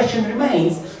general question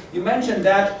remains. You mentioned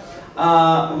that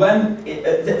when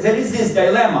there is this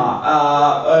dilemma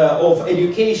of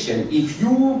education. If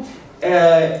you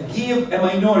give a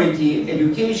minority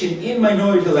education in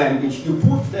minority language, you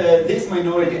put this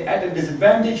minority at a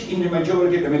disadvantage in the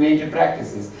majority-dominated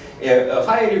practices,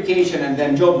 higher education and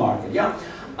then job market. Yeah,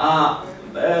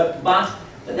 but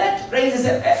that raises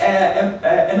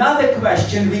another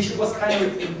question, which was kind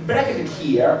of bracketed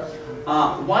here.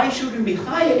 Why shouldn't be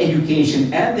higher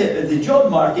education and the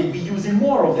job market be using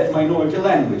more of that minority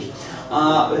language?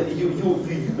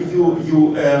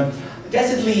 You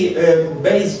tacitly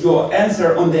base your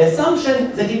answer on the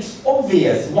assumption that it's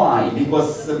obvious. Why?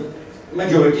 Because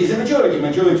majority is a majority.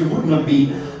 Majority would not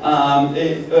be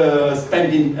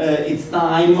spending its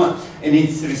time and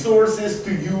its resources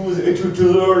to use to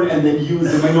learn and then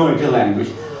use the minority language.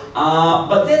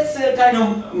 But that's a kind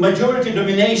of majority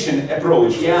domination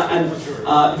approach, yeah, and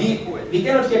we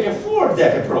cannot yet afford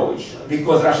that approach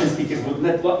because Russian speakers would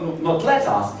not let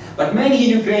us, but many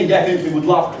in Ukraine definitely would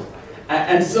love to.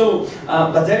 And so,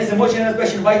 but there is a more general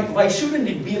question, why shouldn't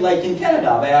it be like in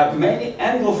Canada, where many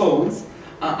Anglophones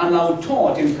are now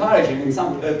taught, encouraged, and in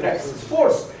some practices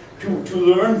forced to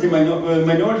learn the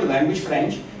minority language,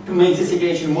 French, to make the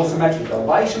situation more symmetrical.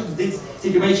 Why should this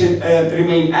situation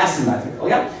remain asymmetrical?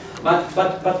 Yeah?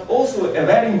 But also a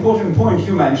very important point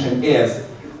you mentioned is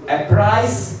a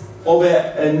price of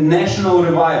a national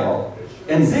revival.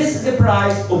 And this is the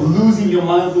price of losing your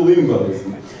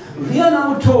multilingualism. We are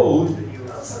now told,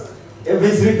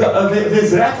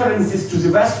 with references to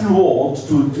the Western world,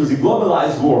 to the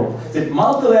globalized world, that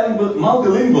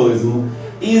multilingualism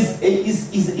is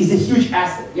a huge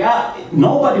asset. Yeah,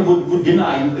 nobody would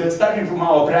deny, starting from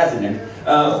our president,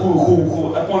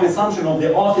 who upon assumption of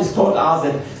the office taught us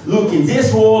that, look, in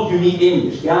this world you need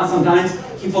English. Yeah, sometimes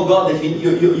he forgot that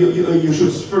you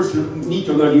should first need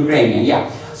to learn Ukrainian.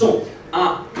 Yeah, so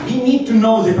we need to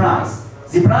know the price.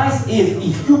 The price is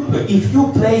if you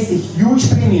place a huge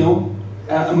premium,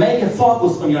 make a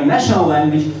focus on your national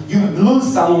language, you would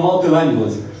lose some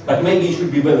multilingualism. But maybe you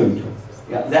should be willing to.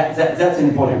 Yeah, that's an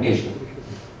important issue.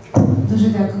 Дуже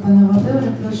дякую, пане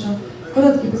Володимире. Прошу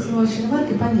короткі підсумовуючі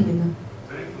ремарки, пані Інна.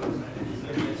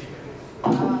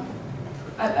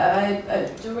 I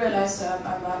do realize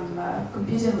I'm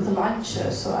competing with the lunch,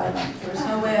 so there's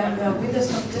no way I'm going to win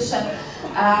this competition.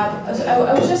 I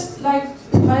would just like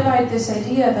to highlight this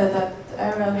idea that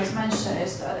Ariel has mentioned,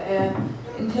 is that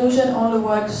inclusion only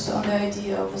works on the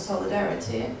idea of the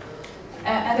solidarity.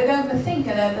 And it got me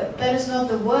thinking that that is not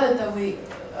the word that we,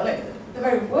 like, the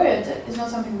very word is not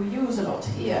something we use a lot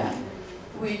here.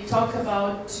 We talk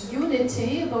about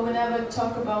unity, but we never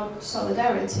talk about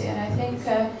solidarity. And I think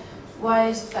why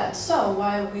is that so?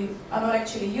 Why we are not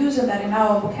actually using that in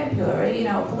our vocabulary, in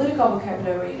our political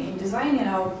vocabulary, in designing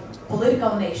our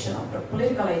political nation, or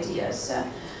political ideas.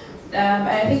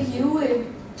 I think you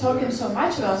talking so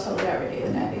much about solidarity,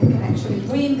 and it can actually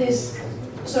bring this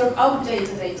sort of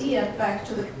outdated idea back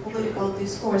to the political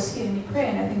discourse here in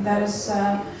Ukraine. I think that is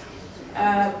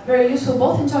very useful,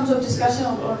 both in terms of discussion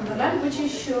on the language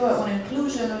issue, on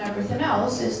inclusion, and everything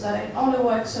else, is that it only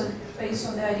works based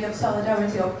on the idea of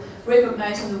solidarity, of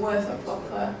recognizing the worth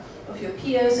of your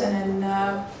peers, and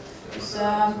then just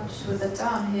put that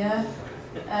down here.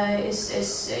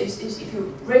 If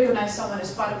you recognize someone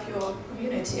as part of your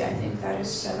community, I think that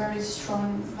is a very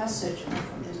strong message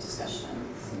from this discussion.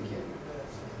 Thank you.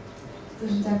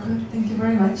 Дуже дякую. Thank you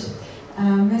very much.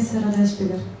 Ms.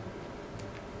 Rodal-Шпілер.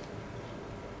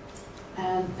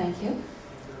 Thank you.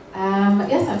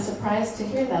 Yes, I'm surprised to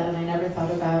hear that, and I never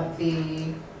thought about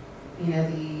the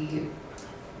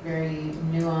very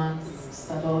nuanced,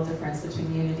 subtle difference between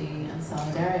unity and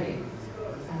solidarity.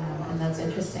 And that's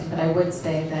interesting. But I would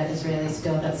say that Israelis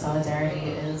feel that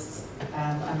solidarity is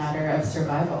a matter of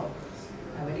survival,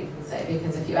 I would even say.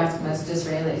 Because if you ask most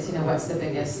Israelis, what's the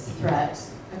biggest threat?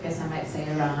 Okay, some might say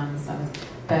Iran,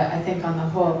 but I think on the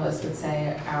whole, most would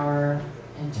say our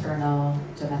internal,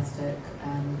 domestic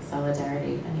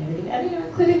solidarity and unity, and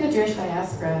including the Jewish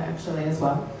diaspora actually as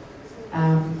well.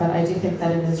 But I do think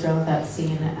that in Israel that's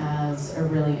seen as a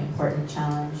really important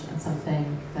challenge and something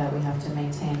that we have to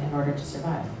maintain in order to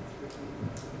survive.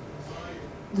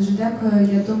 Дуже дякую.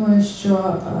 Я думаю,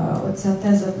 що оця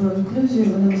теза про інклюзію,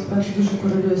 вона насправді дуже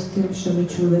корелює з тим, що ми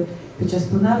чули під час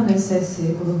пленарної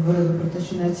сесії, коли говорили про те,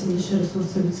 що найцінніші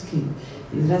ресурси людські.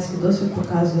 Ізраїльський досвід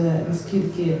показує,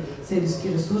 наскільки цей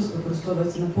людський ресурс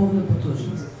використовується на повну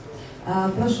потужність.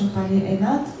 Прошу, пані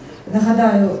Ейнат.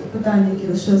 Нагадаю, питання, які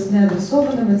лишились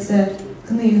неадресованими, це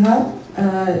книга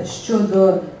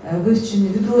щодо вивчення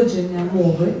відродження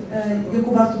мови,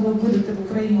 яку варто було видати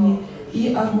в Україні,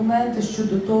 і аргументи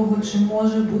щодо того, чи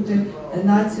може бути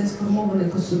нація сформована і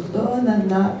конструктована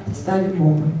на підставі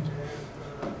мови.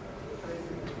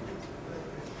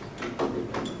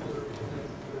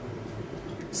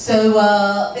 So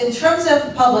in terms of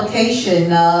publication,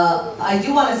 I do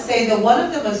want to say that one of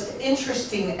the most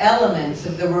interesting elements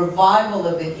of the revival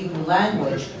of the Hebrew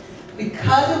language,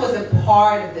 because it was a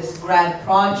part of this grand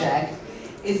project,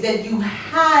 is that you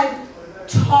had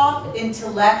top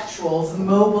intellectuals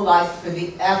mobilized for the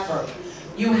effort.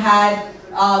 You had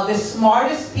the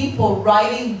smartest people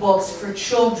writing books for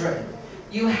children.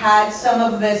 You had some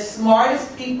of the smartest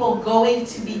people going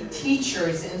to be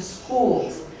teachers in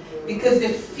schools. Because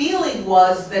the feeling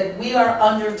was that we are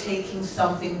undertaking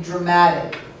something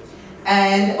dramatic.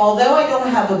 And although I don't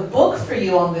have a book for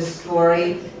you on this story,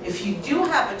 if you do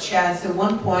have a chance at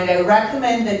one point, I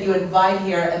recommend that you invite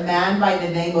here a man by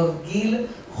the name of Gil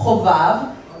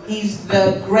Chovav. He's the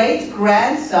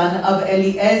great-grandson of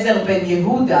Eliezer ben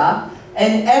Yehuda,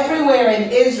 and everywhere in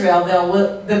Israel,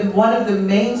 one of the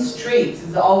main streets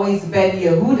is always Ben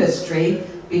Yehuda Street,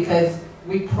 because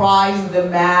we prize the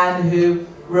man who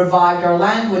revived our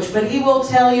language, but he will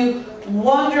tell you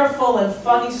wonderful and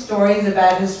funny stories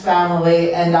about his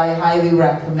family, and I highly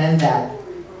recommend that.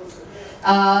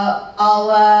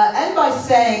 I'll end by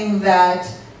saying that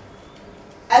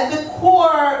at the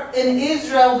core in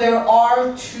Israel there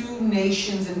are two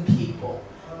nations and people,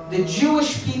 the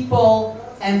Jewish people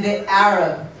and the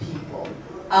Arab people.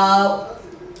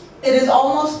 It is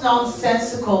almost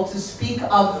nonsensical to speak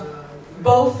of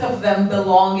both of them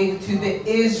belonging to the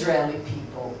Israeli people.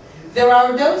 There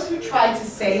are those who try to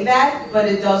say that, but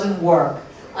it doesn't work.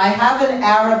 I have an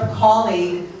Arab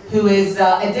colleague who is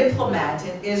a diplomat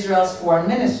in Israel's foreign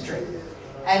ministry.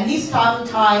 And he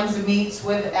sometimes meets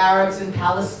with Arabs and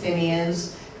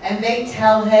Palestinians, and they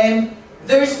tell him,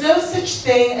 there's no such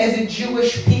thing as a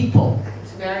Jewish people.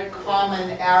 It's a very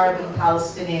common Arab and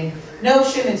Palestinian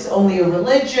notion. It's only a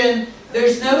religion.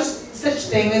 There's no such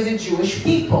thing as a Jewish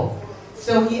people.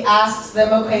 So he asks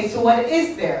them, okay, so what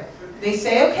is there? They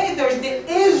say, okay, there's the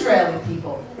Israeli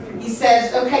people. He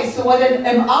says, okay, so what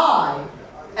am I?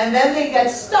 And then they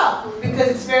get stuck, because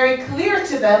it's very clear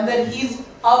to them that he's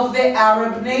of the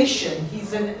Arab nation.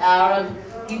 He's an Arab,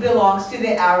 he belongs to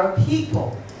the Arab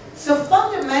people. So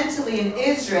fundamentally in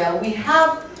Israel, we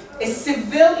have a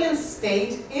civilian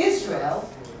state, Israel,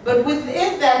 but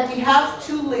within that we have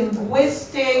two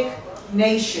linguistic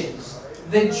nations,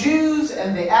 the Jews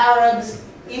and the Arabs,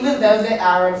 even though the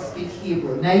Arabs speak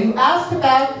Hebrew. Now you asked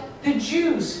about the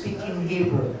Jews speaking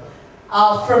Hebrew.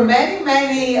 For many,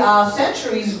 many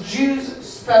centuries, Jews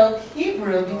spoke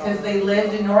Hebrew because they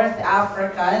lived in North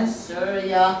Africa, in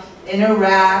Syria, in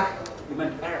Iraq.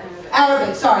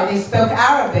 Arabic, sorry, they spoke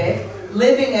Arabic,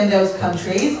 living in those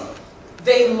countries.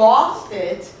 They lost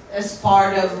it as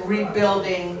part of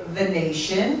rebuilding the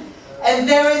nation. And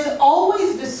there is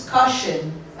always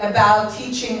discussion about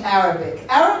teaching Arabic.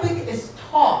 Arabic is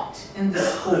taught in the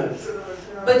schools.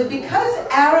 But because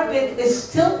Arabic is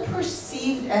still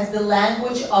perceived as the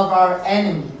language of our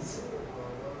enemies,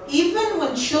 even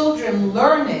when children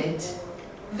learn it,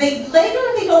 later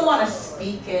they don't want to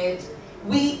speak it.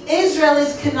 We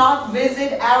Israelis cannot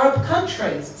visit Arab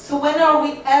countries. So when are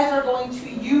we ever going to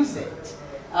use it?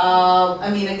 I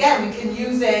mean, again, we can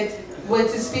use it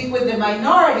to speak with the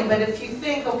minority, but if you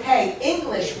think, okay,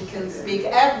 English we can speak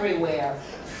everywhere,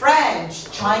 French,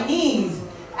 Chinese,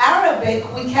 Arabic,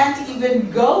 we can't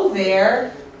even go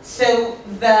there. So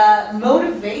the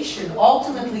motivation,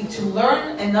 ultimately, to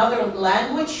learn another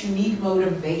language, you need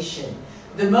motivation.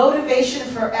 The motivation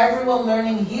for everyone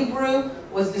learning Hebrew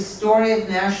was the story of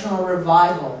national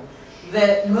revival.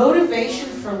 The motivation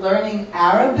for learning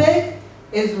Arabic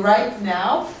is right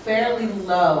now fairly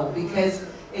low, because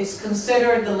it's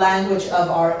considered the language of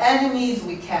our enemies.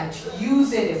 We can't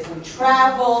use it if we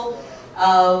travel.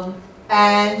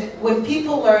 And when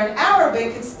people learn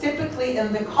Arabic, it's typically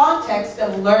in the context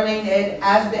of learning it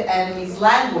as the enemy's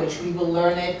language. We will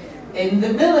learn it in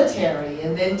the military,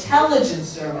 in the intelligence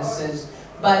services,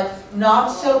 but not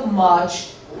so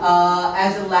much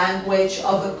as a language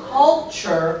of a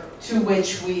culture to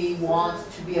which we want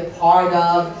to be a part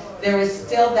of. There is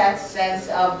still that sense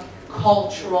of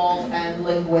cultural and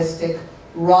linguistic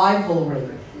rivalry.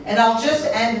 And I'll just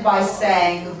end by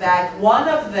saying that one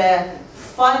of the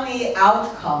funny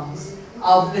outcomes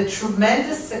of the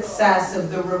tremendous success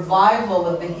of the revival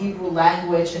of the Hebrew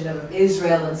language and of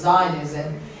Israel and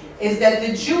Zionism is that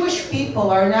the Jewish people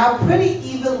are now pretty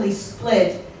evenly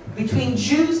split between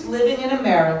Jews living in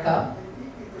America,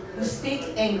 who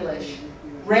speak English,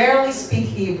 rarely speak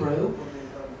Hebrew.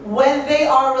 When they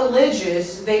are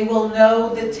religious, they will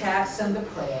know the texts and the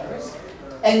prayers.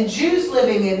 and Jews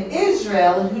living in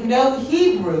Israel who know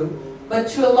Hebrew, but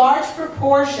to a large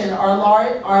proportion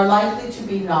are likely to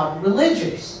be not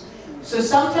religious. So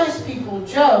sometimes people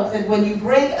joke that when you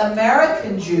bring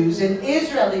American Jews and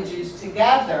Israeli Jews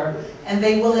together and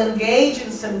they will engage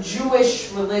in some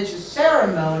Jewish religious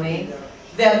ceremony,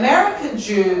 the American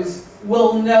Jews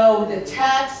will know the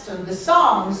text and the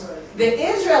songs. The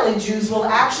Israeli Jews will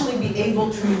actually be able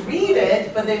to read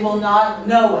it, but they will not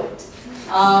know it.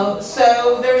 So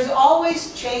there's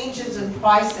always changes in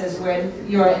prices when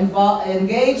you're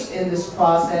engaged in this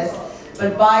process,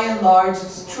 but by and large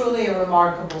it's truly a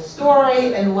remarkable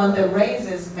story and one that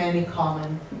raises many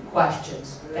common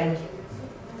questions. Thank you.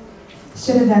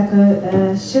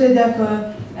 Щиро дякую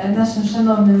нашим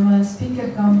шановним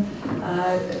спікеркам.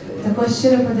 Також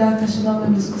щиро подяка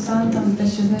шановним дискусантам за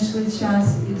те, що знайшли час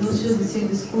і долучилися до цієї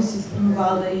дискусії,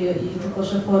 спрямували її і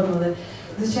також оформили.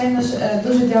 Звичайно ж,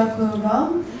 дуже дякую вам,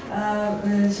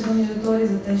 шановні аудиторії,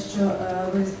 за те, що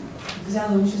ви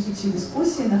взяли участь у цій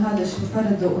дискусії. Нагадую, що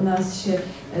попереду у нас ще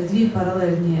дві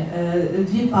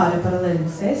пари паралельних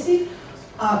сесій.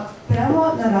 А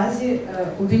прямо наразі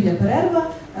обідня перерва.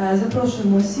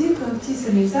 Запрошуємо усіх в тій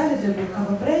самій залі, де був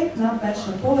кава-брейк, на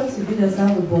першому поверсі біля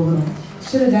залу Болону.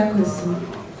 Щиро дякую всім.